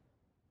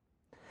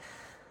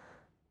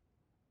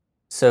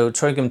 So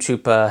Chogyam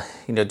Trungpa,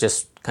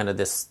 just kind of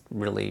this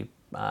really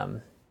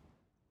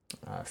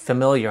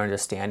familiar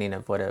understanding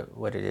of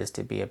what it is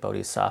to be a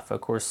bodhisattva.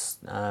 Of course,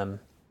 a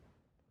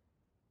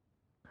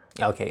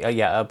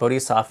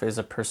bodhisattva is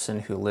a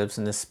person who lives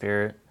in the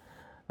spirit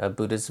of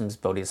Buddhism's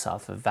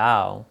bodhisattva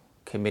vow,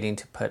 committing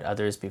to put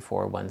others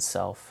before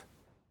oneself,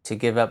 to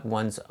give up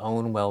one's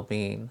own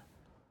well-being,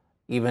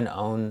 even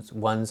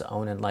one's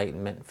own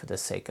enlightenment for the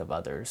sake of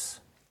others.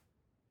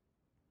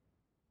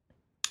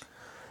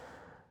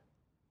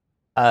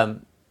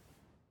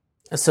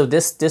 So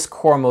this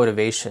core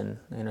motivation,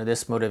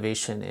 this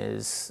motivation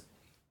is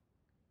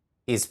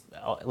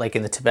like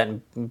in the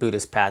Tibetan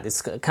Buddhist path.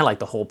 It's kind of like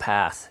the whole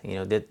path.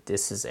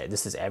 This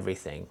is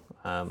everything.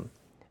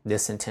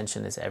 This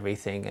intention is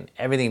everything, and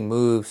everything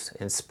moves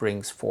and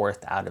springs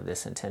forth out of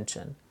this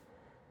intention.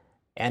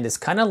 And it's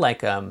kind of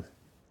like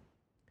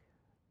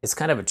it's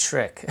kind of a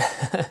trick.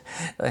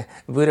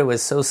 Buddha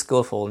was so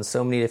skillful in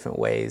so many different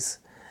ways,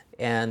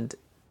 and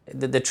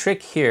the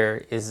trick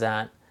here is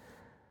that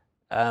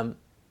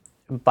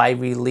by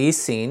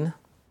releasing,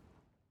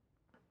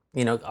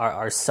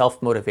 our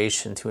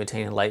self-motivation to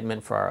attain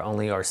enlightenment for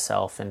only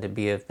ourself and to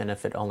be of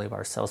benefit only of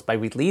ourselves, by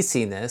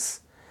releasing this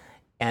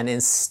and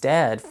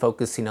instead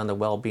focusing on the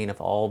well-being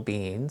of all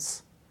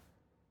beings,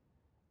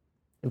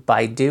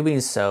 by doing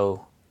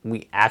so,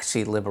 we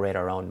actually liberate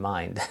our own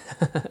mind.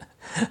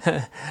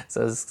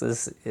 So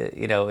it's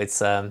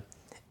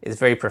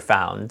very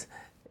profound,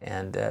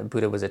 and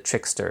Buddha was a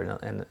trickster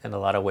in a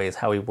lot of ways,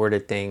 how he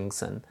worded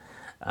things, and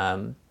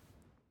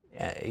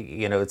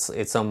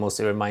it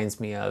reminds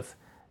me of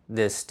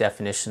this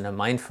definition of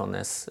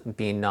mindfulness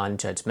being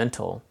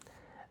non-judgmental.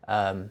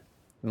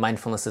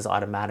 Mindfulness is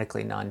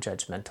automatically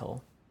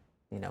non-judgmental.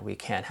 We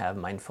can't have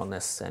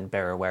mindfulness and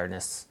bare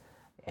awareness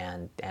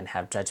and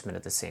have judgment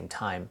at the same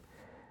time.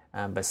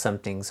 But some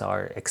things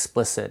are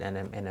explicit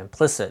and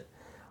implicit.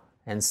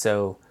 And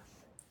so,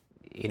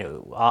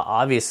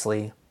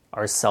 obviously,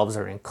 ourselves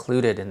are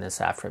included in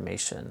this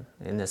affirmation,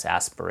 in this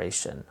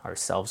aspiration.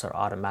 Ourselves are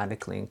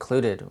automatically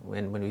included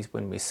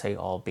when we say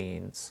all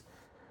beings.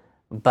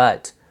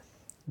 But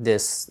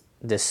this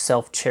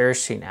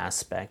self-cherishing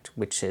aspect,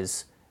 which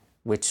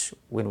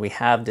when we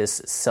have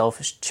this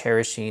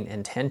self-cherishing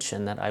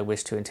intention that I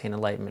wish to attain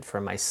enlightenment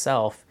for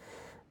myself,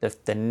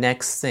 the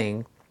next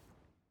thing,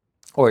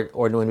 or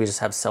when we just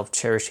have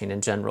self-cherishing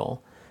in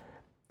general,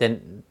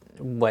 then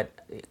what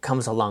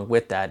comes along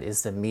with that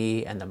is the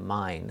me and the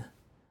mine.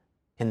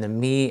 And the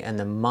me and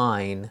the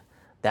mine,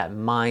 that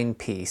mine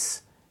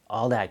piece,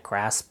 all that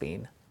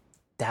grasping,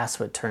 that's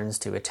what turns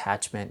to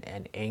attachment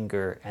and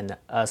anger and the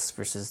us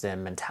versus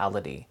them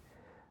mentality.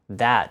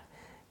 That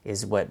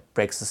is what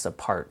breaks us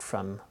apart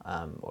from,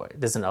 or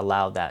doesn't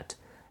allow that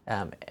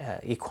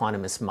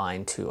equanimous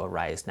mind to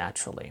arise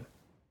naturally.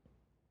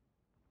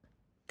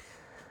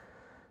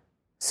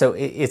 So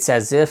it's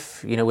as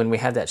if, when we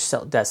have that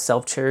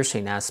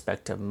self-cherishing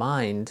aspect of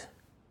mind,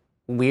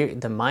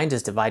 the mind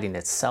is dividing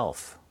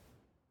itself,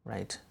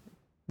 right?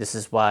 This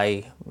is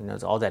why,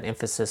 all that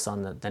emphasis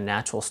on the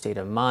natural state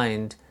of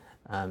mind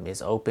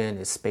is open,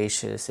 is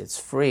spacious, it's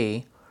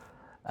free,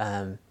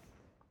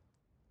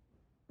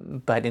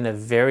 but in a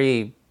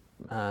very,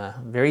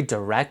 very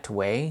direct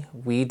way,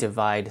 we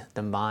divide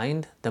the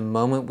mind the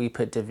moment we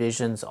put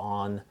divisions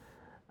on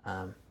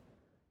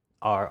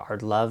our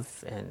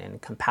love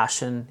and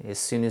compassion. As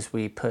soon as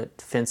we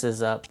put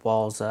fences up,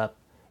 walls up,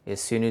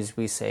 as soon as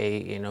we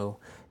say,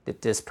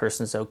 that this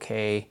person's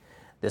okay,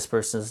 this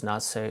person's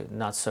not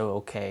so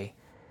okay,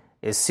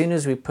 as soon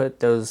as we put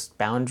those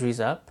boundaries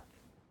up,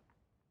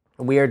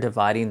 we are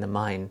dividing the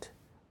mind.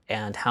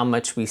 And how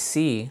much we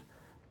see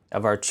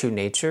of our true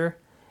nature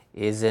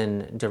is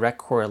in direct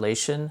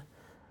correlation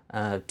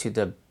to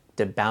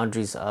the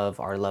boundaries of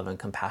our love and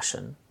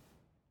compassion,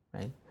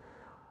 right?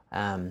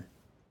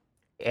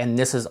 And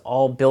this is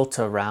all built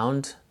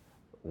around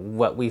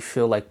what we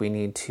feel like we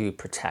need to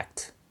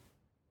protect,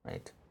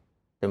 right?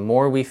 The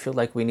more we feel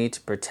like we need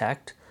to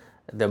protect,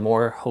 the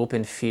more hope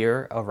and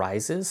fear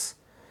arises,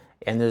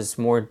 and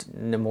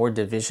the more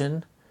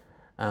division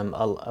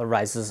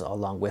arises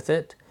along with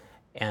it.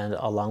 And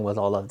along with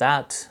all of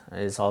that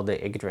is all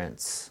the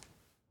ignorance,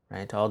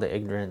 right? All the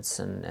ignorance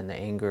and the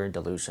anger and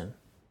delusion,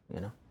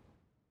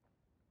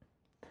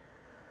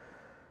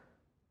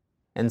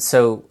 And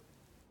so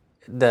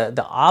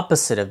the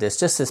opposite of this,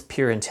 just this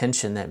pure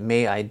intention that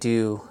may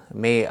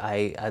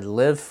I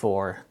live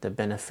for the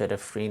benefit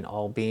of freeing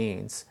all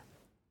beings,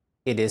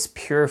 it is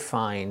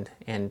purifying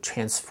and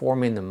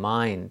transforming the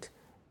mind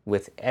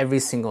with every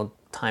single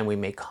time we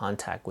make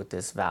contact with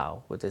this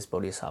vow, with this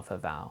bodhisattva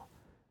vow,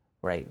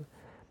 right?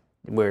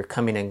 We're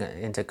coming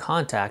into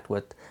contact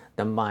with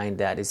the mind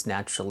that is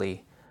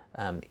naturally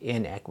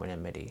in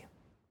equanimity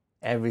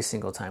every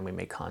single time we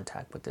make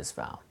contact with this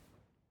vow.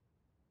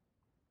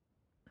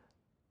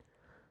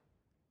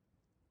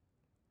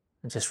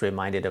 I'm just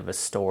reminded of a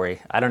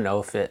story. I don't know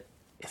if it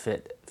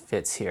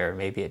fits here.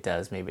 Maybe it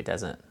does. Maybe it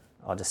doesn't.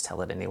 I'll just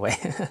tell it anyway.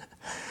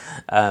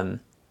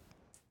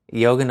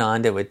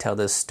 Yogananda would tell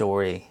this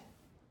story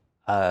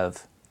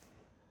of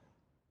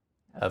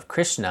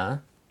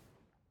Krishna,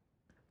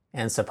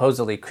 and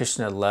supposedly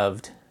Krishna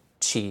loved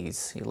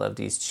cheese. He loved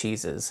these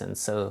cheeses, and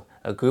so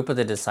a group of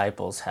the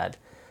disciples had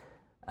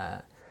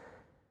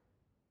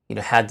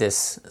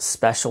this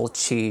special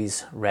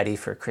cheese ready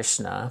for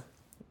Krishna,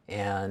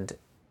 and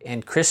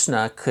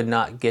Krishna could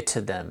not get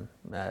to them.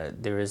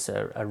 There was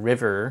a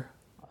river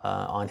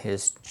on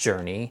his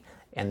journey,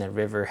 and the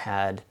river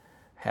had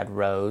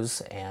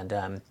rose,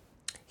 and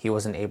he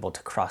wasn't able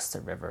to cross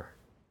the river.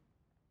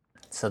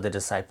 So the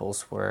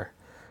disciples were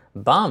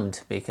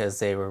bummed because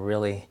they were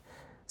really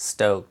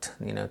stoked,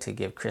 to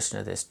give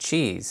Krishna this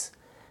cheese.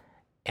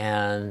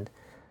 And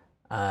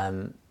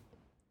then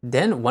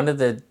one of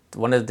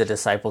the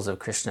disciples of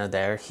Krishna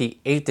there, he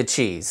ate the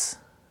cheese,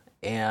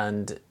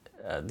 and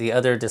the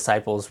other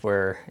disciples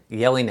were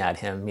yelling at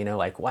him,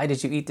 like, why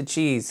did you eat the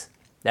cheese?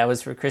 That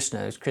was for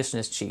Krishna. It was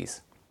Krishna's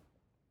cheese.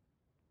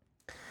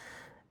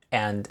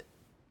 And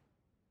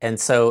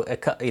so a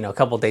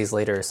couple days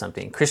later or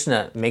something,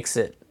 Krishna makes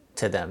it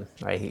to them,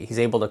 right? He's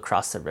able to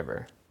cross the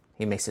river.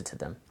 He makes it to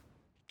them.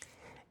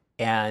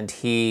 And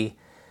he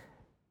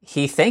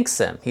thanks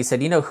them. He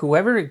said,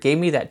 whoever gave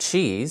me that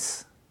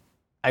cheese,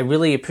 I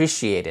really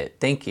appreciate it.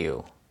 Thank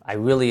you. I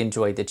really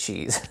enjoyed the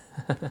cheese.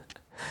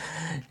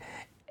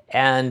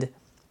 And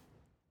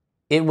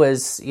it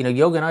was,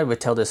 Yogananda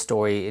would tell this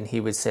story, and he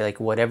would say, like,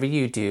 whatever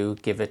you do,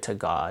 give it to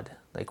God.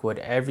 Like,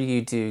 whatever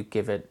you do,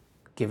 give it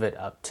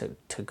up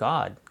to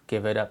God.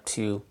 Give it up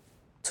to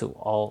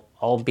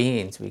all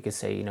beings. We could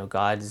say,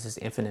 God is this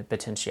infinite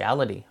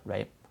potentiality,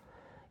 right?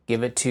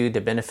 Give it to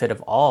the benefit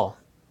of all,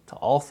 to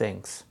all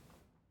things,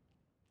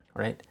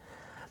 right?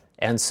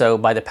 And so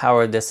by the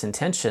power of this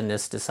intention,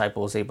 this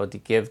disciple was able to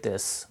give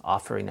this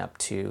offering up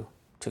to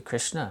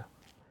Krishna.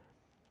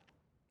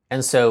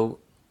 And so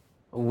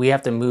we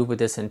have to move with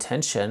this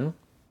intention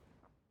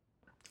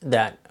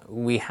that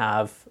we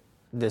have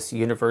this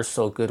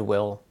universal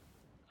goodwill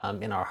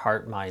in our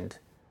heart mind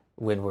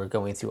when we're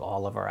going through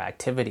all of our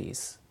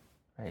activities,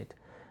 right?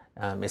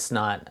 It's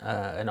not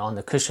an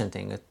on-the-cushion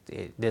thing.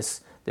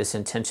 This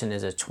intention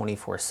is a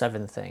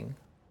 24/7 thing,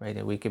 right?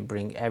 And we could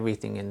bring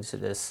everything into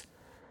this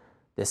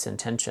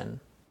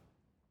intention.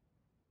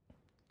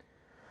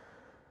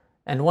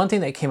 And one thing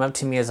that came up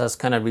to me as I was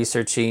kind of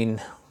researching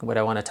what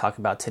I want to talk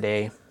about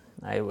today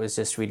I was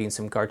just reading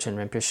some Garchen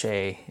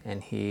Rinpoche,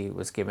 and he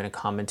was giving a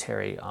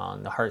commentary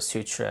on the Heart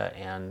Sutra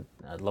and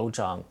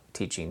Lojong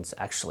teachings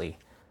actually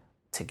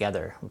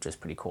together, which is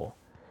pretty cool.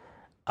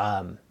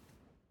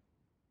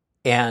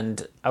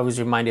 And I was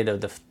reminded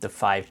of the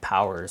five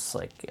powers.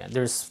 Like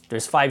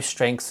there's five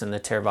strengths in the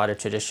Theravada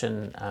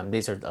tradition.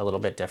 These are a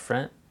little bit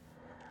different.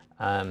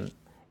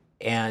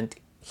 And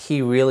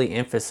he really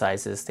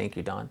emphasizes, thank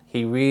you, Don,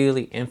 he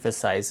really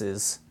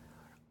emphasizes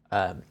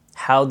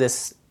how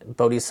this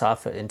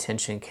bodhisattva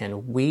intention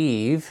can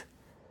weave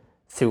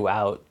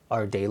throughout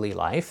our daily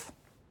life.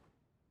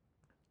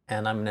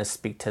 And I'm going to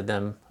speak to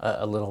them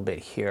a little bit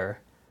here.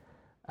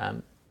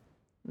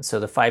 So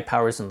the five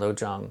powers in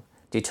Lojong: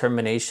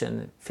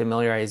 determination,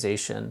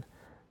 familiarization,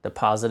 the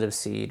positive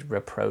seed,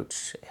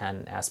 reproach,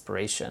 and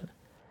aspiration.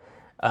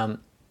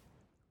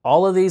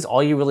 All of these,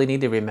 all you really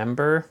need to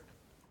remember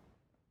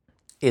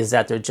is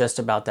that they're just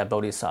about that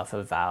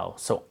bodhisattva vow.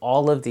 So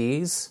all of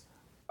these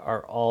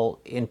are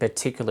all, in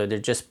particular, they're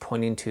just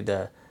pointing to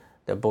the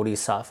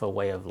bodhisattva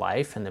way of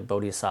life and the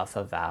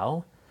bodhisattva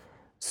vow.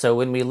 So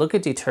when we look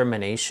at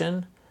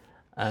determination,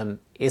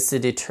 it's the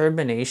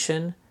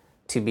determination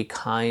to be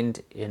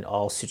kind in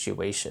all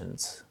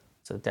situations.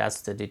 So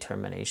that's the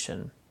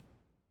determination.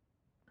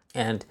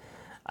 And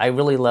I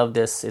really love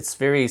this. It's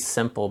very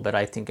simple, but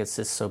I think it's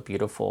just so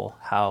beautiful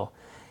how,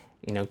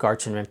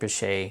 Garchen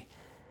Rinpoche,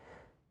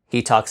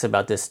 he talks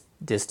about this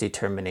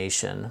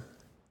determination,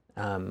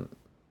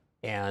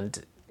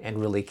 and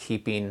really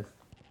keeping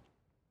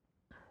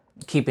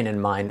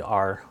in mind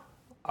our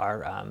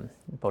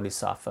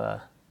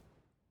bodhisattva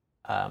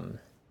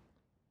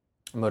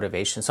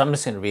motivation. So I'm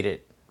just going to read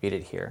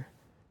it here.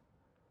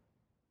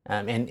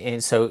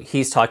 And so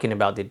he's talking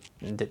about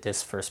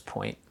this first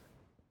point.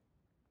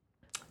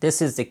 This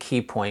is the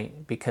key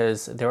point,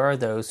 because there are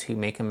those who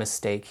make a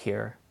mistake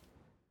here.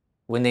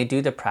 When they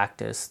do the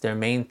practice, their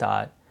main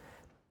thought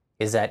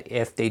is that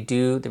if they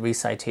do the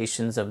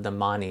recitations of the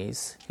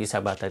manis, he's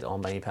talking about the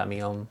Om Mani Padme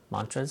Hum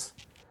mantras,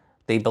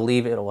 they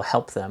believe it will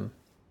help them,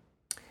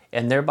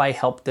 and thereby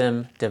help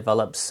them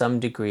develop some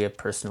degree of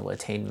personal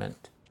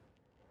attainment.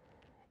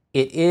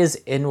 It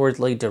is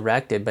inwardly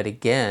directed, but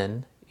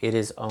again, it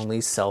is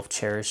only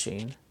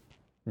self-cherishing.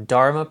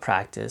 Dharma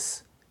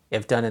practice,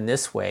 if done in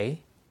this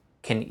way,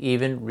 can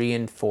even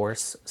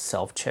reinforce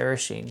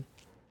self-cherishing.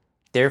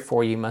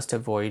 Therefore, you must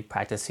avoid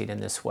practicing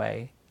in this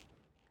way.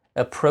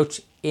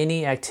 Approach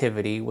any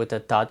activity with the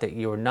thought that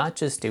you are not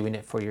just doing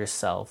it for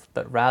yourself,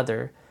 but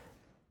rather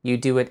you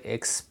do it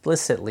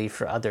explicitly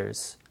for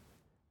others.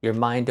 Your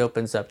mind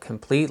opens up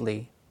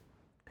completely.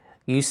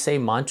 You say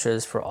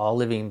mantras for all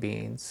living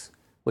beings,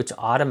 which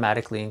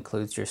automatically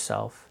includes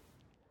yourself.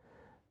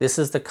 This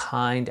is the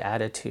kind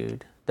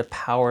attitude, the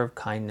power of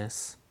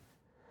kindness.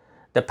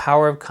 The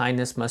power of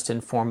kindness must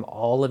inform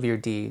all of your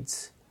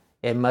deeds.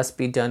 It must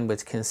be done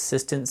with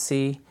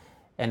consistency,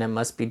 and it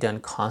must be done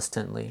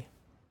constantly.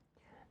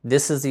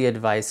 This is the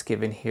advice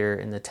given here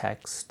in the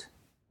text.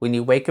 When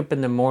you wake up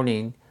in the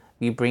morning,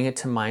 you bring it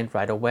to mind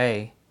right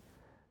away.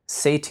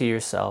 Say to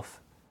yourself,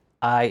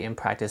 I am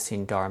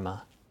practicing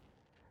Dharma.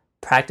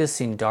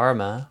 Practicing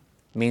Dharma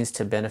means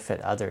to benefit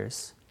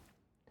others.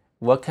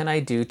 What can I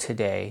do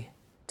today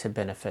to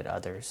benefit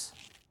others?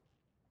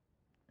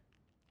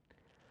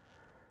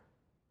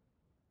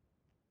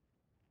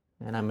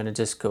 And I'm going to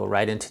just go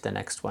right into the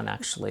next one,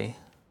 actually.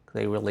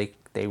 They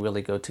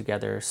really go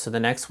together. So the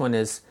next one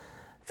is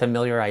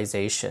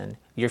familiarization.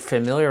 You're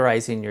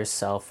familiarizing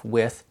yourself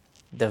with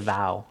the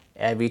vow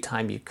every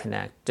time you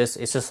connect.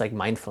 It's just like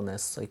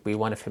mindfulness. Like we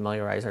want to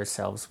familiarize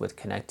ourselves with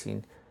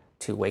connecting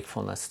to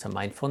wakefulness, to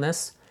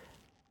mindfulness.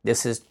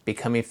 This is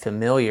becoming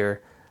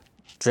familiar,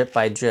 drip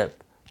by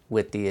drip,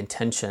 with the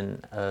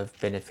intention of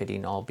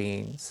benefiting all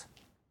beings.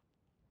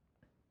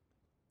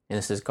 And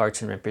this is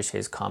Garchen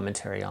Rinpoche's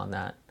commentary on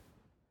that.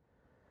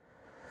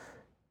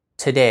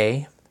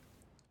 Today,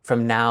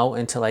 from now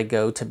until I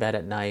go to bed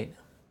at night,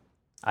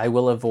 I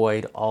will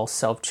avoid all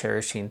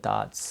self-cherishing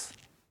thoughts.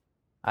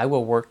 I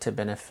will work to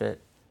benefit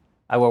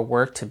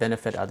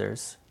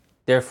others.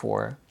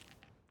 Therefore,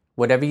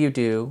 whatever you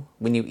do,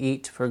 when you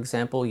eat, for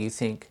example, you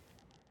think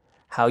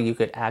how you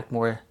could act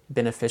more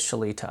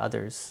beneficially to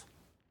others.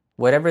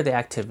 Whatever the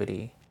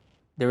activity,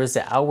 there is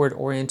the outward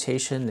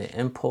orientation, the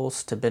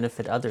impulse to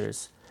benefit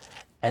others,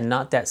 and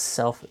not that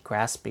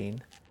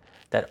self-grasping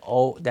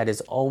that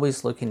is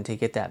always looking to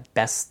get that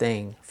best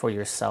thing for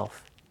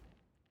yourself.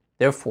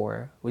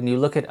 Therefore, when you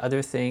look at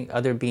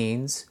other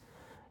beings,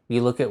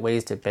 you look at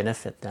ways to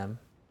benefit them.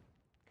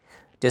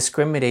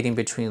 Discriminating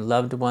between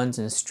loved ones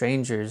and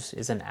strangers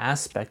is an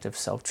aspect of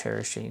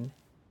self-cherishing.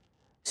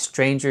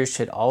 Strangers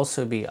should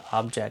also be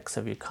objects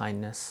of your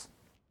kindness.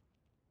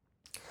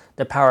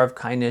 The power of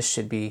kindness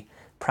should be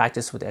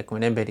practiced with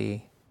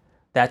equanimity,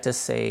 that to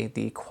say,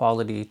 the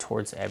equality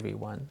towards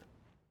everyone.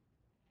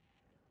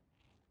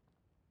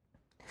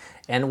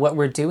 And what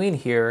we're doing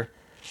here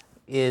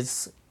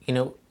is,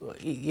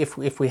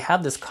 if we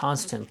have this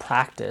constant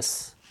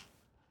practice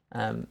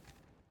of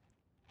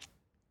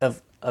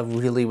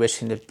really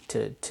wishing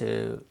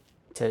to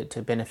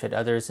to benefit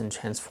others and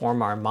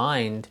transform our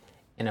mind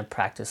in a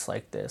practice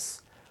like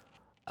this,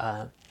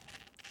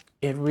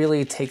 it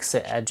really takes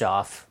the edge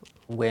off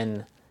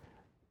when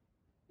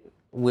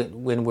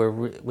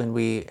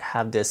we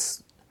have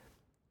this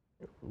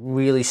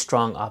really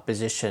strong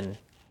opposition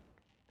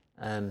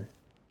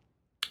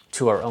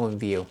to our own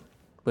view,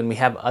 when we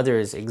have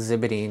others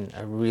exhibiting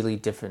a really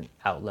different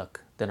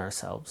outlook than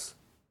ourselves.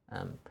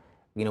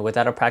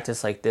 Without a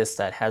practice like this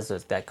that has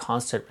that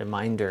constant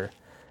reminder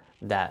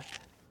that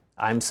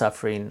I'm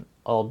suffering,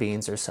 all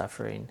beings are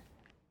suffering,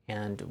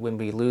 and when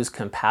we lose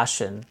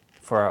compassion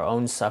for our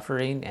own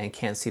suffering and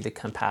can't see the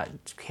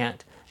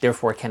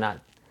therefore cannot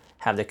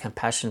have the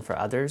compassion for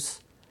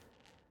others,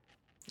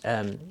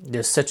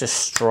 there's such a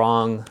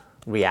strong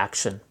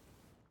reaction,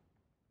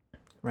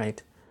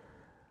 right?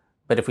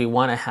 But if we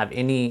want to have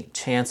any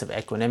chance of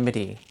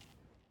equanimity,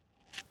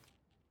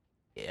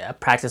 a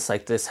practice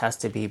like this has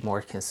to be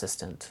more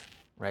consistent,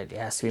 right? It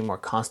has to be more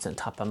constant,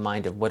 top of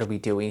mind of what are we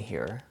doing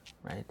here,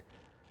 right?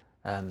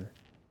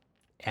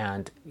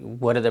 And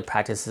what are the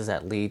practices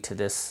that lead to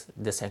this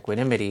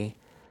equanimity?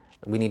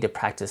 We need to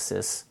practice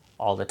this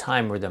all the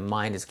time, where the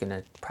mind is going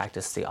to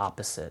practice the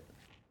opposite,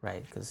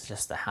 right? Because it's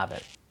just the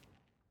habit.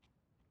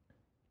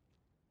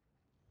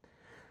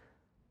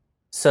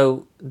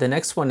 So the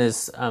next one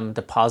is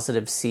the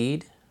positive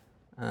seed.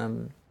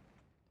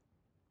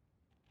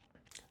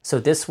 So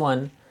this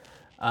one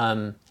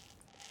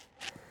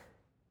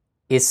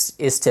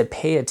is to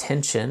pay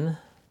attention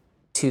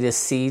to the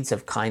seeds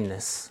of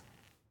kindness.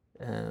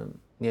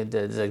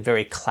 There's a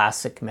very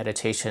classic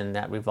meditation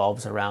that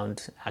revolves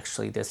around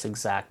actually this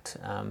exact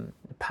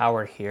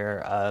power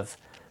here of,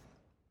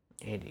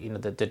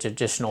 the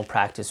traditional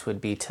practice would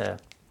be to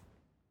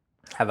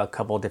have a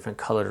couple different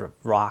colored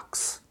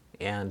rocks,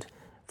 and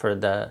for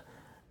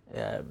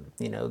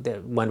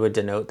one would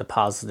denote the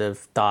positive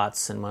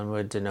thoughts and one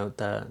would denote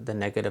the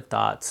negative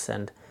thoughts,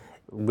 and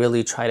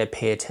really try to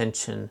pay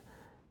attention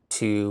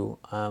to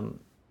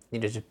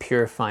to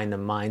purifying the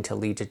mind to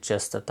lead to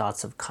just the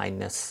thoughts of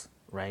kindness,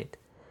 right?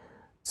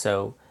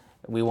 So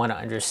we want to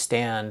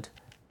understand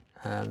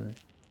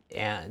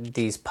and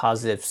these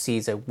positive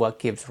seeds of what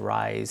gives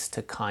rise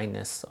to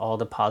kindness, all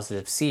the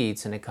positive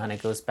seeds, and it kind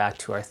of goes back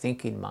to our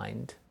thinking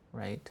mind,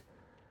 right?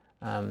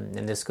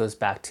 And this goes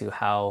back to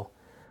how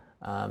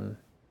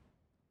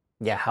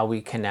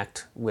we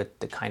connect with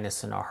the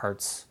kindness in our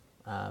hearts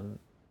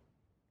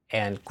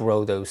and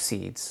grow those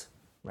seeds,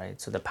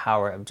 right? So the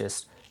power of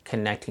just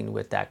connecting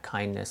with that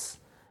kindness,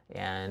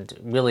 and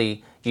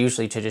really,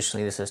 usually,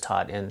 traditionally, this is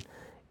taught in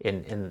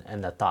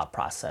the thought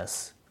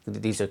process.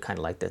 These are kind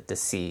of like the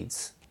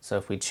seeds. So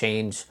if we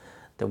change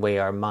the way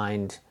our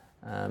mind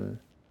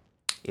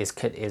is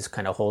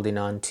kind of holding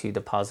on to the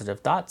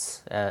positive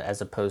thoughts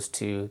as opposed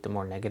to the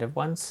more negative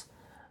ones,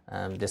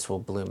 this will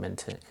bloom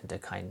into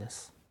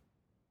kindness.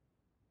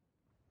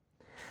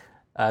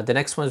 The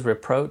next one is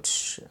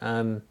reproach.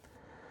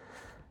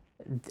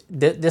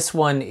 This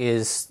one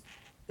is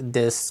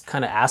this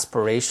kind of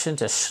aspiration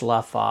to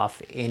slough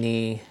off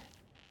any.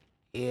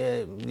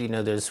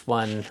 There's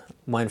one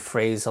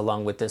phrase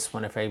along with this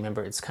one, if I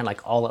remember, it's kind of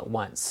like all at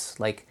once,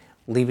 like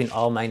leaving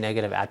all my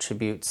negative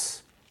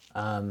attributes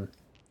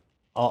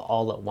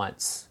all at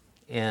once.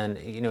 And,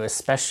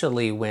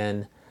 especially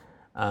when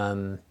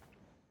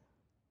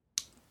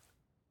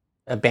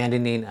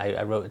abandoning,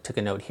 took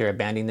a note here,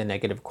 abandoning the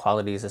negative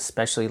qualities,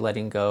 especially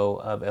letting go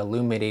of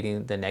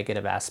illuminating the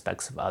negative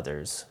aspects of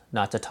others,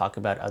 not to talk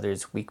about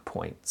others' weak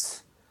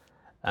points.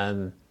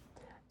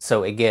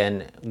 So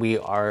again, we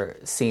are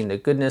seeing the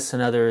goodness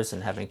in others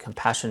and having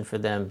compassion for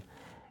them.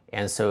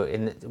 And so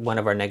one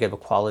of our negative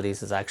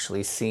qualities is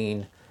actually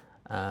seeing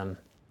the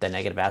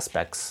negative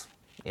aspects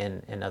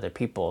in other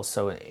people.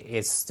 So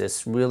it's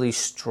this really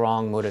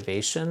strong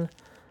motivation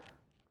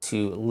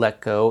to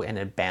let go and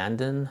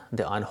abandon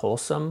the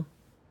unwholesome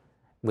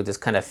with this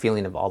kind of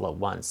feeling of all at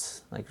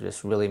once, like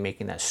just really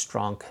making that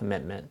strong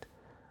commitment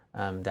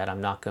that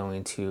I'm not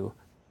going to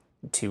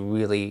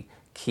really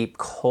keep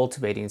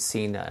cultivating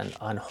seeing the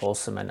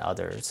unwholesome in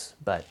others,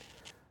 but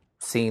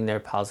seeing their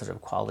positive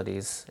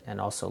qualities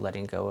and also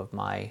letting go of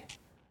my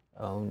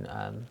own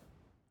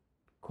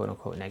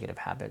quote-unquote negative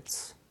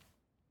habits.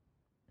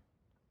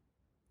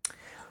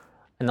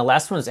 And the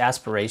last one is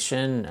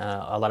aspiration.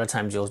 A lot of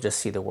times you'll just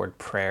see the word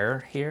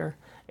prayer here.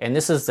 And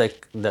this is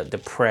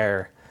the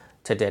prayer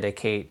to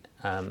dedicate,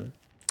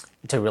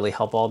 to really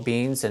help all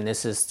beings. And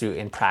this is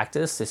in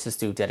practice, this is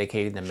through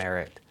dedicating the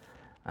merit.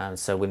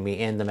 So when we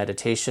end the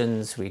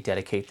meditations, we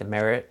dedicate the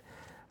merit.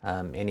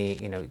 Any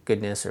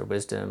goodness or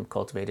wisdom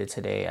cultivated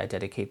today, I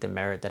dedicate the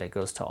merit that it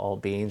goes to all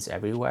beings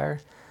everywhere.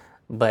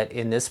 But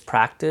in this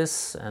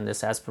practice and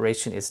this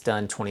aspiration, it's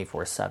done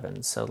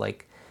 24/7. So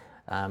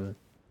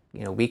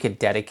we could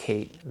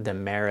dedicate the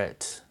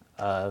merit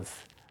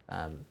of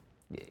some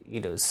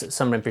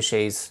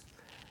Rinpoches,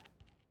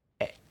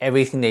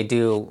 everything they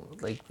do,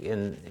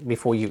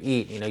 before you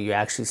eat, you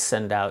actually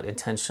send out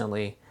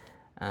intentionally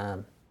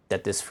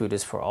that this food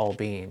is for all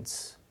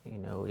beings.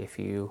 If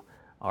you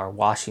are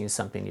washing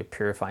something, you're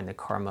purifying the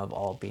karma of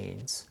all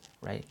beings,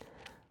 right?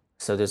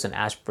 So there's an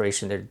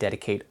aspiration there to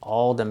dedicate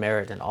all the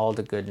merit and all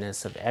the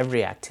goodness of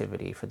every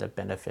activity for the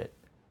benefit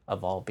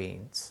of all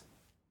beings.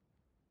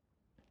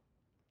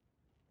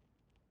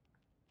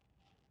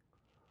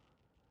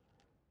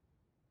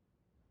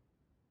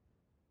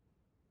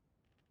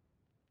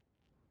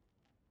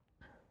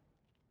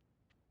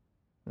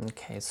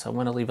 Okay, so I'm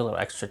going to leave a little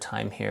extra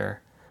time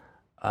here.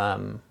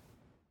 Well,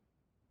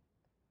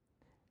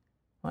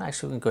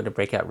 actually, we can go to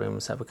breakout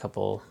rooms, have a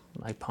couple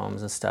like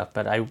poems and stuff.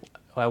 But I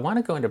want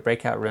to go into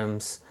breakout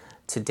rooms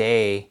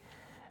today,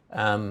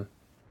 and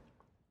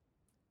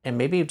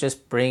maybe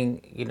just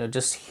bring,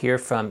 just hear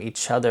from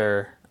each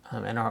other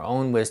and our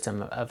own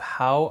wisdom of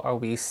how are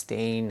we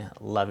staying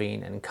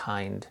loving and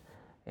kind.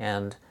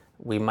 And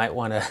we might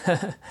want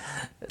to,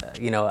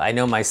 I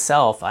know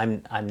myself,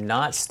 I'm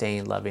not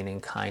staying loving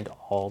and kind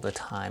all the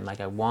time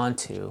like I want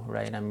to,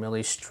 right? I'm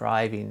really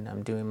striving,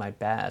 I'm doing my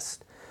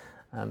best.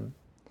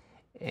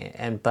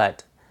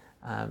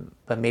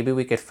 But maybe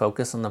we could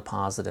focus on the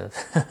positive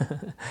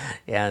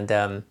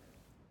and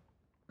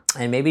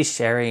maybe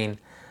sharing,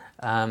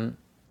 how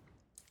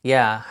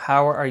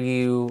are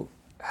you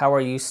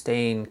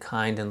staying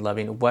kind and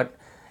loving?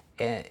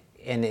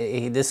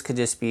 This could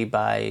just be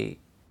by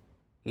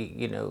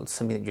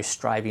something that you're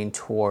striving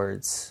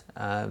towards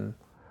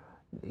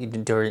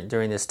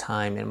during this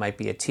time. It might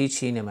be a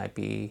teaching, it might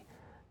be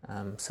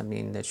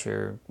something that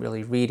you're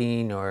really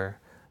reading, or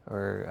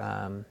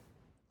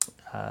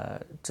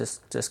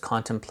just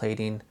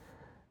contemplating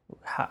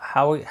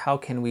how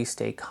can we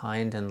stay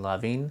kind and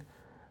loving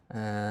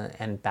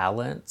and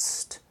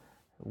balanced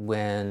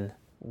when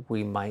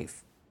we might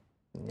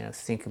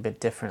think a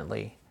bit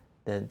differently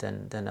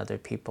than other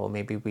people.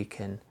 Maybe we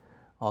can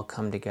all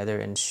come together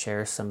and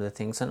share some of the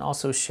things, and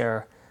also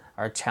share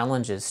our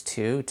challenges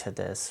too to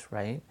this,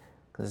 right?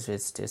 Because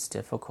it's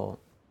difficult.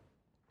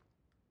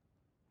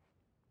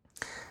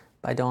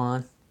 Bye,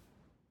 Dawn.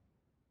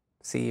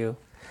 See you.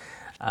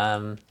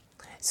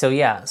 So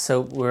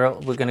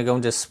we're gonna go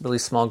into really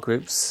small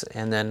groups,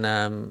 and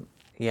then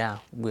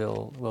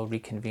we'll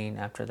reconvene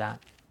after that.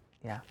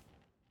 Yeah.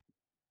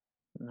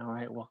 All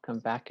right, welcome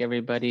back,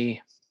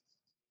 everybody.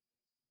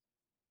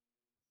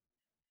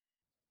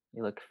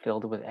 You look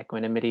filled with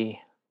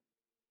equanimity.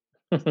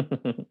 All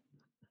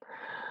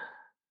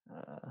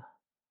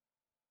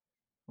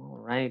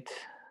right,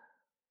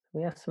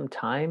 we have some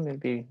time. It'd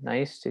be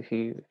nice if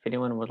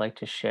anyone would like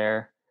to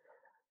share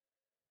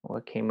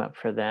what came up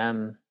for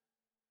them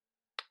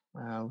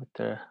with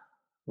the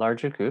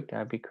larger group.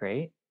 That'd be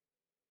great.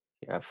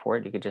 If you're up for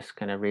it, you could just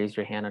kind of raise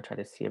your hand. I'll try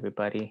to see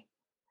everybody.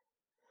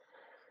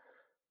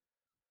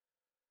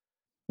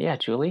 Yeah,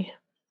 Julie.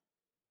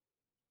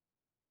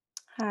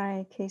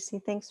 Hi, Casey.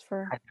 Thanks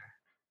for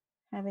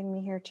having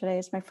me here today.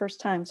 It's my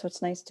first time, so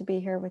it's nice to be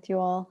here with you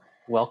all.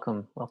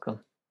 Welcome.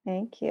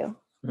 Thank you.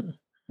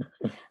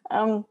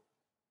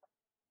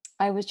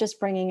 I was just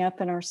bringing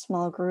up in our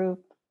small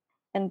group,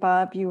 and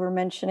Bob, you were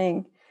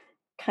mentioning,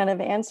 kind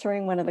of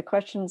answering one of the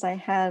questions I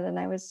had, and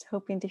I was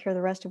hoping to hear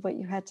the rest of what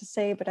you had to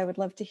say, but I would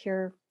love to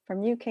hear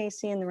from you,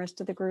 Casey, and the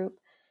rest of the group.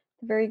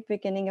 At the very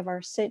beginning of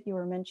our sit, you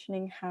were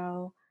mentioning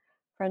how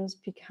friends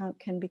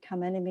can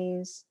become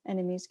enemies,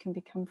 enemies can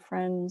become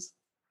friends,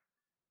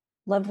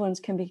 loved ones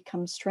can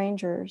become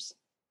strangers.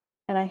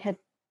 And I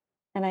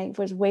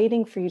was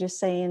waiting for you to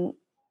say,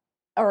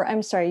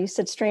 you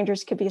said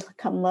strangers could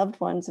become loved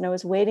ones. And I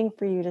was waiting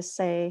for you to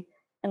say,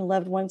 and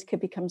loved ones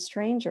could become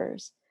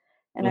strangers.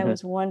 And I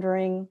was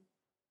wondering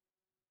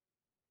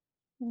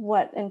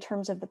what, in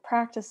terms of the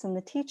practice and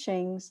the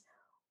teachings,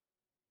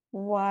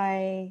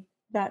 why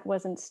that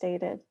wasn't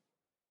stated.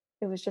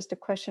 It was just a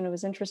question. It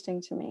was interesting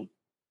to me.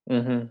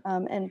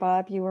 And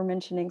Bob, you were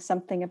mentioning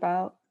something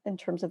about, in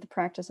terms of the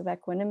practice of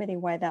equanimity,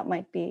 why that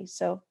might be.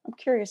 So I'm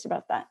curious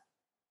about that.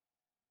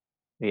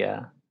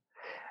 Yeah.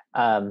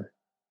 I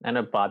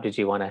know, Bob, did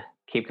you want to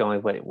keep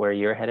going with where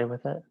you're headed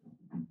with it?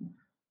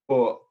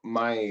 Well,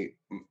 my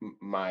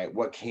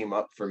what came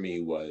up for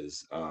me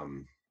was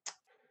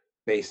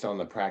based on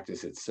the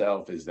practice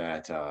itself, is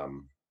that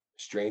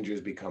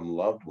strangers become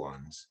loved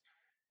ones,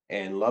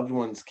 and loved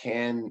ones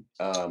can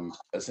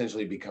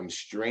essentially become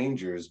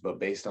strangers, but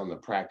based on the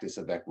practice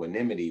of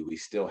equanimity, we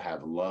still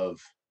have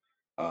love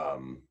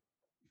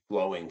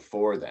flowing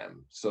for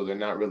them. So they're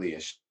not really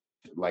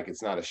like,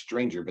 it's not a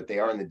stranger, but they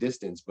are in the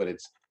distance, but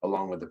it's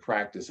along with the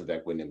practice of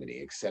equanimity,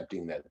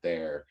 accepting that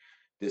their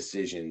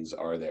decisions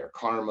are their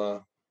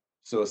karma.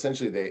 So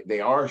essentially they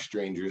are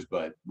strangers,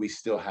 but we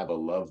still have a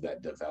love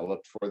that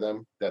developed for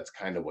them. That's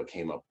kind of what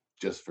came up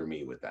just for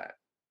me with that,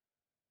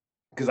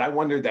 because I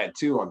wondered that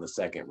too on the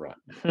second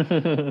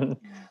run.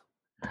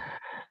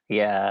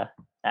 Yeah,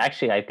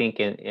 actually, I think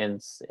in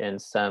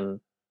some,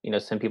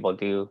 some people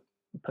do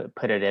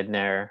put it in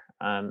there,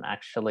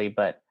 actually,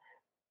 but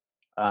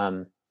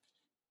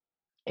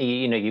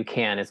you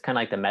can. It's kind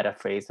of like the meta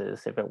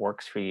phrases. If it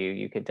works for you,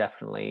 you could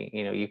definitely,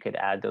 you could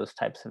add those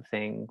types of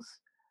things.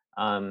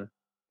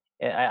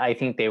 I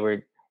think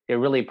they're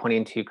really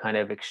pointing to kind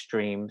of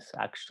extremes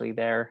actually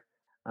there,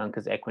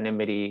 because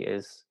equanimity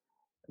is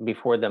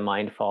before the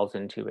mind falls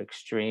into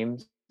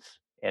extremes.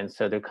 and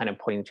so they're kind of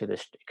pointing to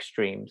the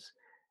extremes.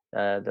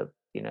 The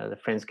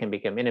friends can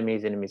become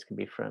enemies, enemies can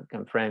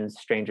become friends,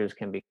 strangers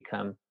can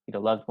become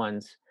loved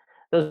ones.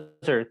 Those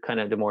are kind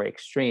of the more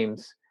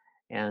extremes,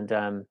 and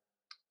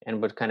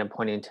we're kind of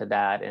pointing to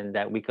that, and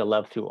that we could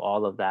love through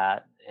all of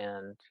that.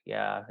 And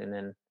yeah, and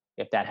then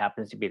if that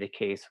happens to be the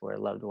case where a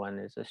loved one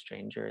is a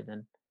stranger,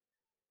 then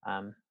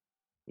um,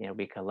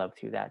 we can love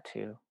through that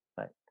too.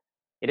 But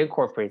it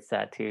incorporates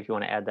that too. If you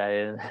want to add that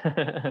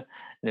in,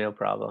 no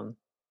problem.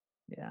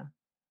 Yeah,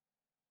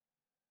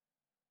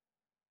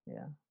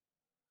 yeah.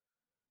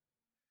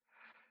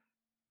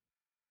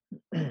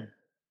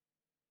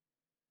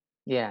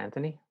 Yeah,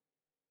 Anthony.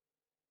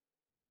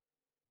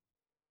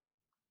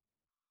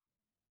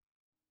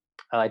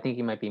 I think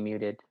you might be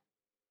muted.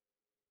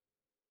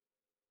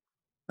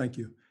 Thank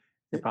you.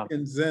 No problem.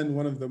 In Zen,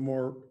 one of the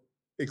more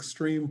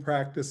extreme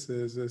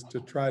practices is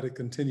to try to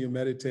continue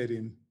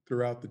meditating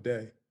throughout the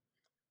day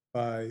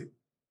by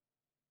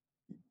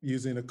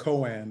using a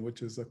koan,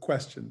 which is a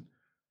question,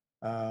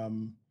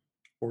 um,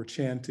 or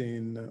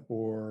chanting,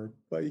 or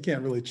well, you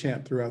can't really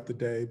chant throughout the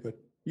day, but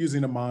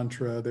using a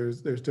mantra.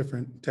 There's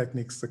different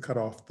techniques to cut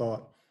off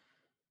thought.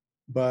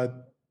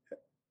 But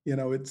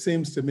it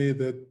seems to me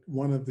that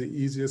one of the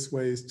easiest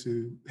ways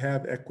to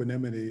have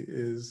equanimity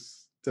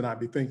is to not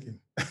be thinking.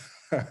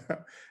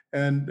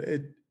 And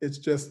it's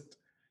just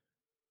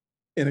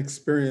an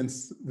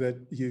experience that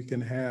you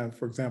can have.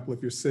 For example,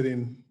 if you're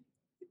sitting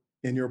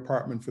in your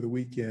apartment for the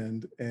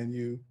weekend and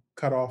you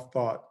cut off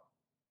thought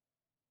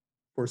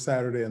for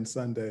Saturday and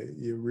Sunday,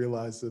 you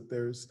realize that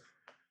there's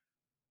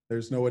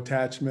no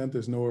attachment,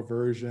 there's no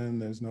aversion,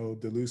 there's no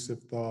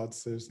delusive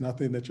thoughts, there's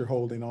nothing that you're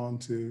holding on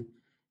to,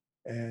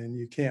 and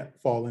you can't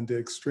fall into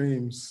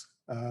extremes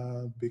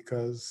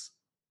because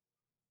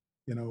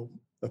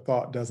the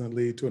thought doesn't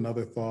lead to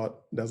another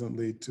thought, doesn't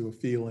lead to a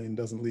feeling,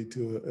 doesn't lead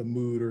to a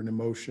mood or an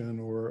emotion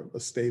or a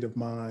state of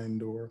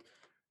mind, or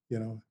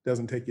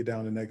doesn't take you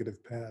down a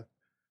negative path.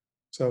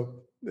 So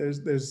there's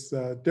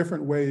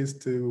different ways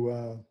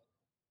to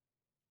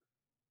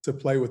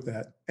play with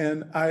that.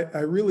 And I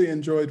really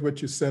enjoyed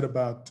what you said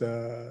about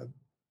a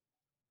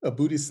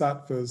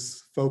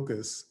bodhisattva's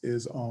focus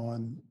is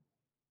on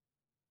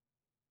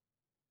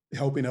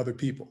helping other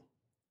people.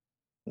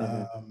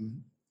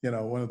 Mhm.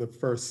 One of the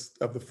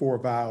first of the four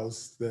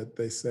vows that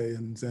they say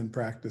in Zen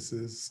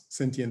practices,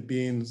 sentient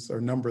beings are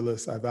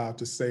numberless, I vow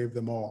to save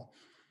them all.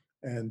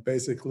 And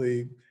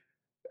basically,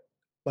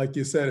 like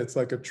you said, it's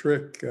like a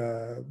trick.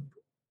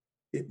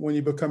 When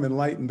you become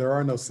enlightened, there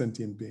are no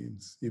sentient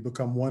beings. You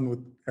become one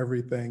with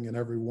everything and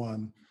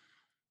everyone.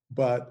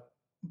 But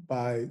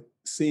by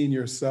seeing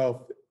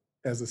yourself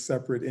as a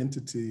separate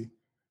entity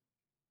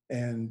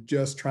and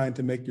just trying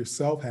to make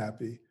yourself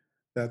happy,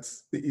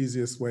 that's the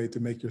easiest way to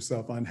make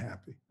yourself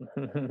unhappy.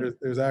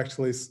 There's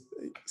actually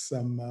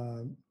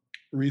some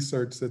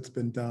research that's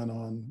been done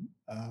on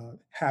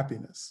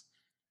happiness.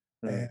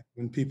 Mm. And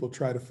when people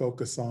try to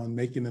focus on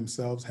making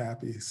themselves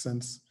happy,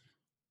 since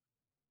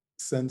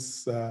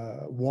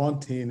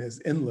wanting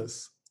is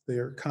endless, they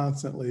are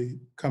constantly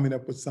coming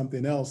up with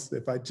something else.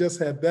 If I just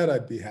had that,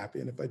 I'd be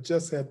happy. And if I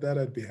just had that,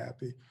 I'd be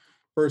happy.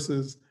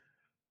 Versus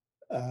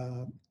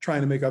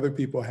trying to make other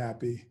people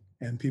happy,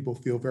 and people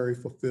feel very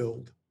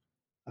fulfilled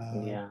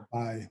Yeah.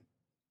 by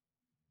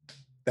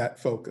that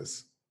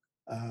focus.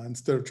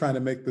 Instead of trying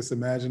to make this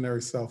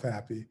imaginary self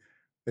happy,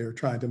 they are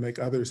trying to make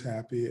others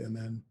happy, and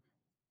then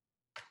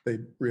they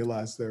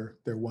realize they're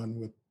one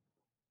with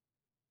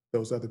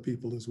those other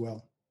people as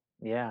well.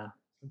 Yeah.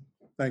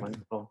 Thank you.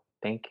 Wonderful.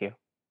 Thank you.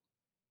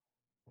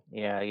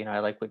 Yeah, I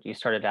like what you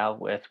started out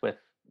with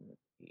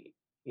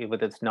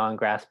its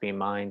non-grasping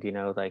mind,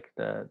 like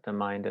the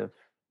mind of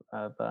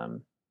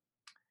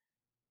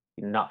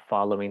not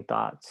following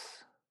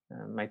thoughts.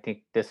 I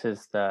think this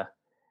is the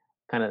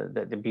kind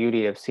of the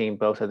beauty of seeing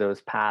both of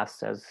those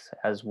paths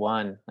as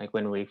one. Like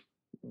when we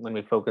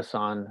focus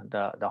on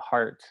the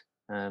heart,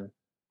 um,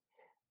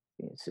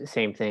 it's the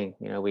same thing.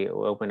 We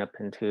open up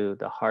into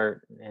the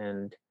heart,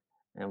 and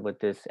with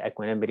this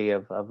equanimity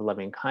of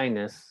loving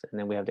kindness, and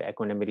then we have the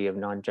equanimity of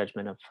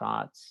non-judgment of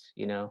thoughts.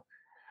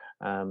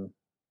 Um,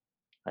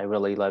 I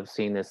really love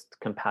seeing this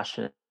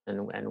compassion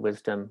and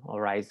wisdom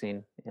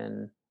arising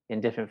in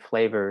different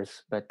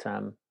flavors, but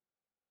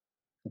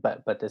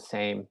the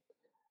same.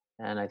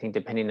 And I think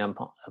depending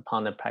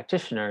upon the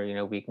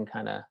practitioner, we can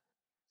kind of,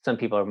 some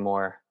people are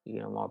more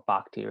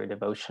bhakti or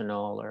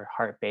devotional or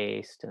heart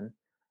based,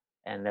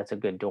 and that's a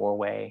good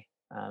doorway.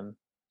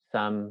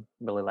 Some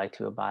really like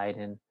to abide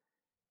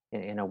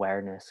in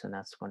awareness, and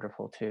that's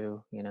wonderful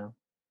too.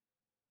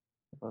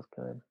 Both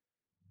good.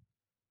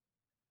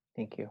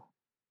 Thank you,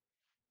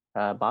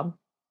 Bob.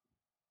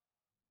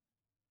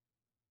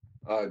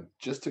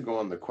 Just to go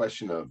on the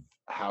question of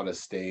how to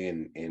stay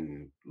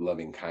in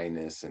loving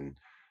kindness, and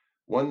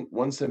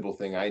one simple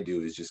thing I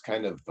do is just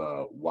kind of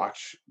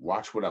watch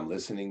what I'm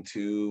listening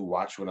to,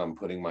 watch what I'm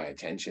putting my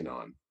attention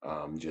on,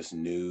 just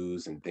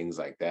news and things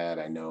like that.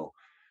 I know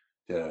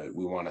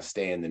we want to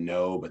stay in the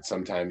know, but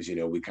sometimes,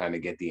 we kind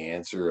of get the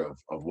answer of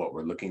what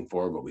we're looking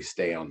for, but we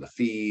stay on the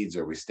feeds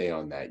or we stay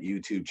on that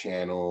YouTube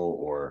channel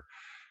or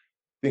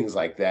things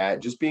like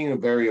that. Just being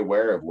very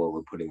aware of where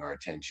we're putting our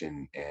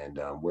attention, and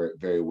we're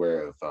very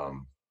aware of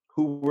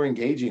who we're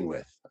engaging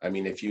with. I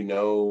mean, if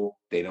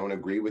they don't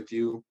agree with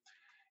you,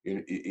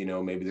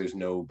 maybe there's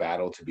no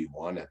battle to be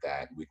won at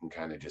that. We can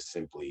kind of just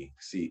simply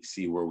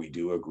see where we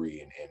do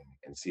agree,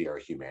 and see our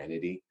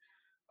humanity.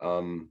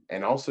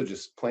 And also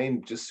just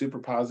playing just super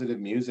positive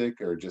music,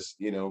 or just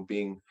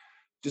being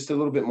just a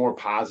little bit more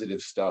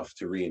positive stuff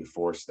to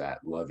reinforce that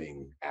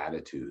loving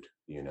attitude.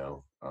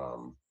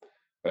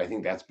 But I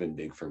think that's been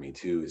big for me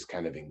too, is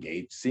kind of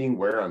seeing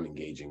where I'm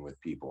engaging with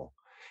people,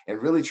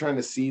 and really trying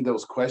to see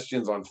those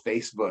questions on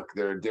Facebook.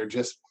 They're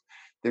just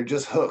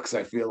hooks,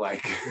 I feel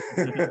like.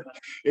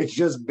 It's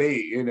just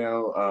bait.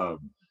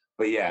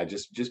 But yeah,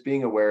 just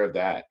being aware of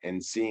that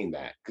and seeing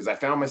that, because I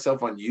found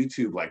myself on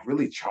YouTube like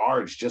really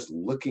charged, just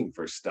looking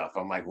for stuff.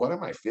 I'm like, what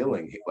am I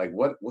feeling? Like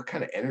what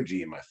kind of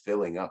energy am I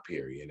filling up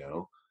here?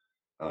 Mm.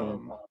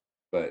 um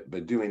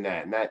but doing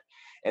that,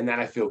 and that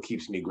I feel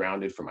keeps me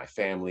grounded for my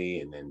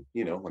family, and then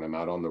when I'm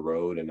out on the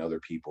road and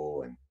other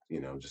people, and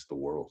just the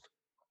world.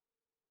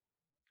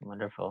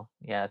 Wonderful.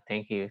 Yeah,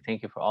 thank you.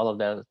 Thank you for all of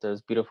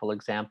those beautiful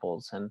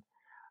examples. And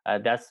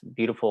that's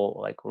beautiful,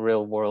 like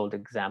real world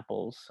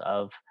examples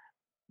of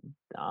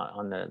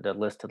on the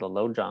list of the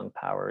Lojong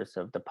powers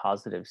of the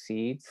positive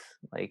seeds.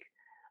 Like,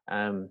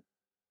 um,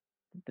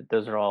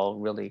 those are all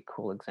really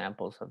cool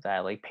examples of that.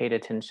 Like, paid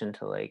attention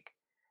to like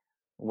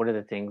what are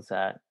the things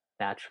that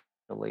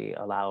naturally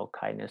allow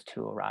kindness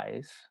to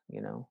arise,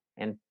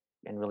 and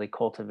really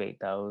cultivate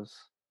those.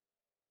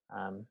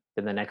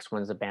 Then the next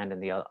one's abandon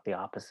the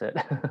opposite.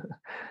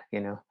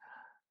 you know,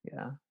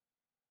 yeah,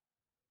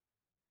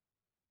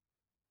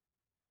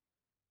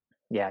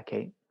 yeah,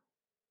 Kate.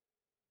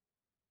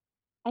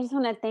 I just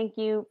want to thank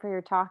you for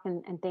your talk,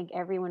 and thank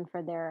everyone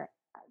for their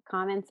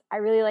comments. I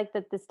really like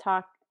that this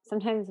talk,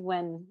 sometimes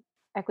when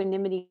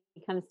equanimity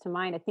comes to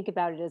mind, I think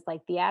about it as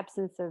like the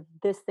absence of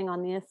this thing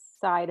on this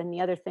side and the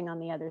other thing on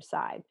the other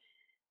side.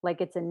 Like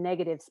it's a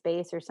negative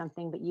space or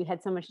something, but you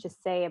had so much to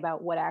say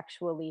about what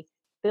actually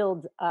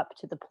builds up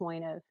to the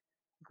point of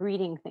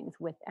greeting things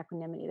with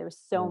equanimity. There was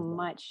so Mm,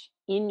 much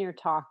in your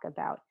talk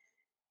about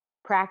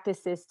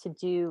practices to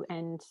do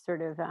and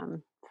sort of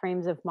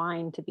frames of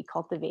mind to be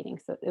cultivating.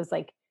 So it was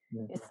like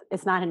mm.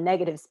 it's not a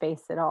negative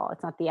space at all.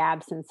 It's not the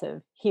absence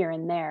of here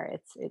and there.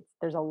 It's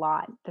there's a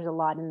lot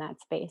in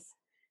that space.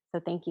 So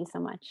thank you so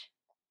much.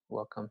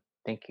 Welcome.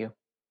 Thank you.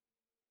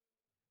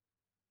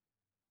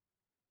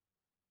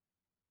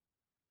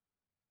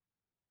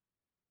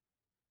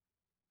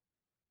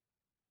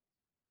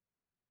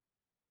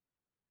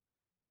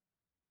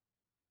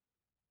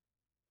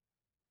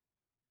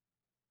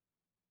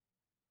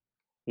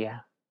 Yeah,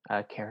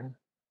 Karen.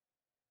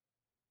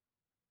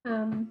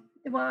 Well,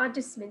 I'll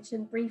just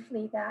mention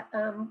briefly that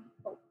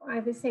I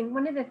was saying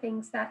one of the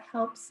things that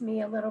helps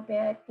me a little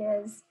bit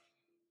is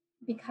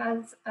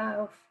because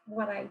of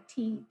what I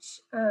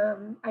teach.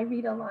 I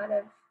read a lot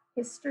of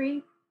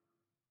history,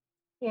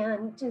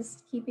 and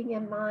just keeping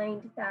in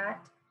mind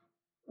that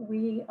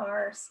we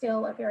are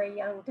still a very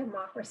young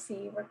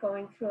democracy. We're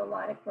going through a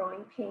lot of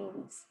growing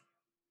pains,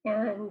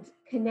 and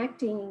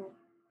connecting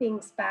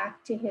things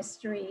back to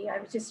history. I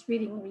was just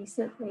reading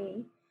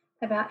recently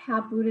about how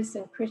Buddhists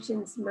and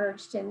Christians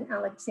merged in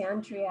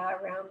Alexandria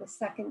around the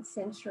 2nd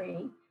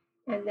century,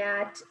 and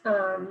that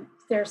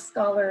there are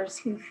scholars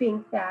who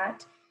think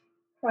that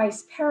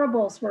Christ's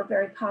parables were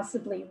very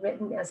possibly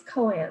written as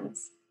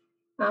koans.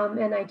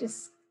 And I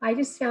just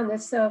found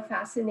this so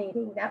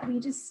fascinating that we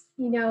just,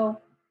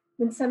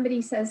 when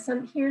somebody says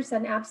here's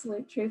an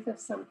absolute truth of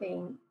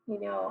something, we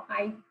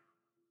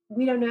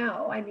don't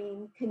know. I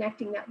mean,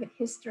 connecting that with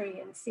history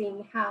and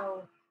seeing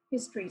how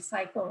history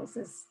cycles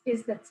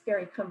is that's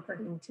very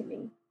comforting to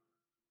me.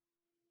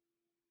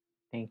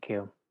 Thank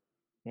you.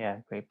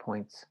 Yeah, great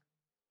points.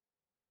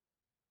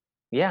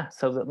 Yeah,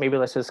 so maybe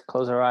let's just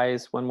close our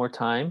eyes one more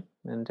time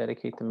and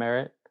dedicate the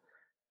merit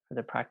for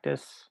the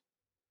practice.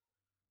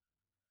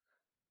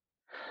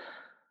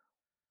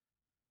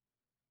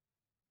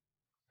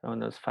 So, in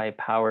those five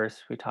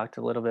powers, we talked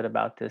a little bit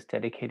about this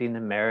dedicating the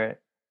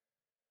merit,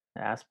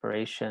 the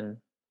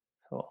aspiration.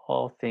 So,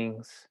 all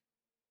things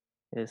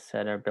is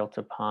said are built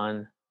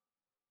on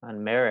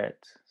merit.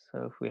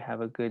 So, if we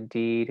have a good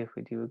deed, if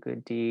we do a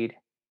good deed,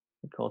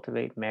 we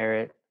cultivate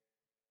merit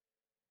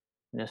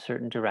in a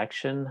certain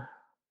direction.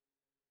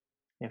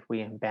 If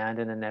we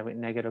abandon a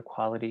negative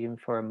quality even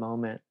for a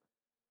moment,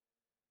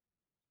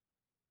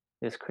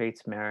 this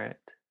creates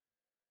merit.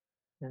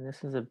 And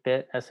this is a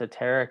bit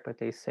esoteric, but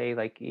they say,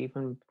 like,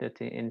 even that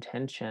the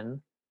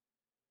intention,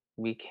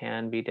 we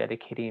can be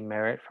dedicating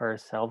merit for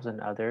ourselves and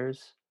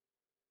others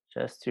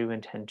just through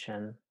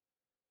intention.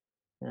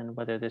 And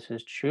whether this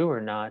is true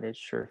or not, it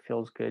sure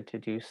feels good to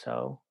do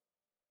so.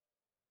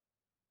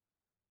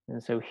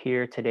 And so,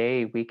 here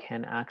today, we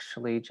can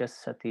actually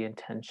just set the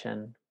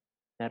intention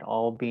that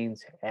all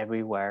beings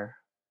everywhere,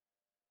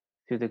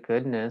 through the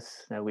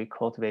goodness that we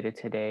cultivated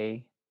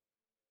today,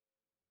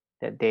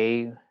 that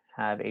they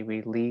have a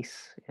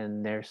release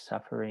in their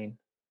suffering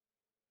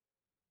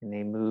and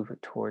they move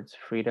towards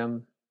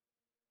freedom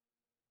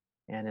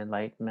and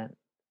enlightenment.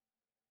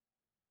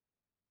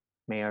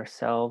 May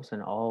ourselves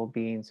and all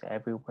beings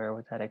everywhere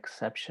without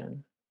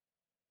exception,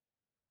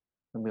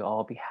 and we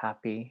all be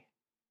happy,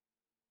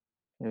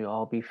 may we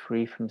all be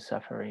free from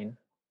suffering.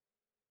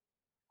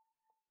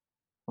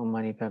 Om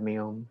Mani Padme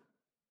Hum.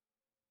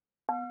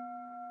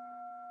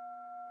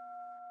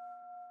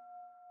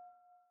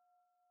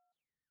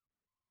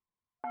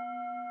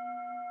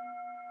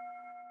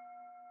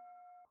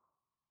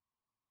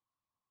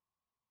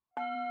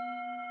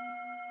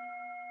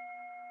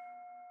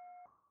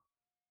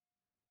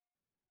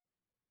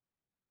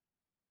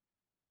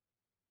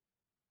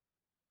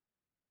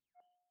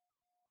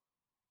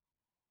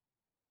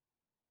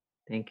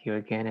 Thank you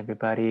again,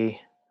 everybody.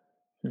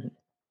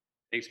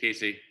 Thanks,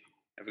 Casey.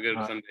 Have a good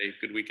Sunday.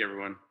 Good week,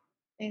 everyone.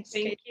 Thanks,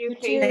 Thank Kate. you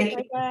Too. too.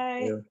 Thank Bye-bye.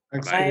 you.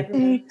 Thanks, Bye-bye. Kate.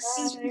 everyone.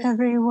 Thanks, Bye.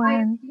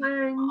 everyone.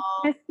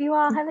 Miss you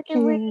all. Have a good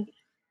week.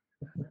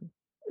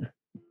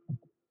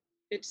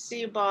 Good to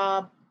see you,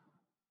 Bob.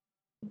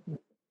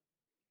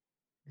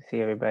 See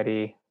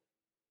everybody.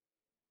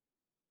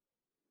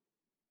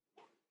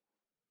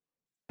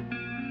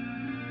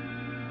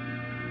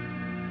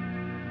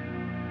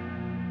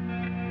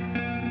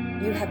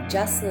 You have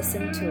just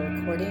listened to a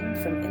recording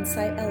from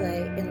Insight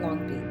LA in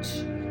Long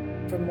Beach.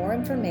 For more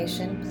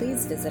information,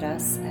 please visit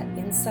us at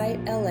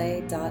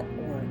insightla.org.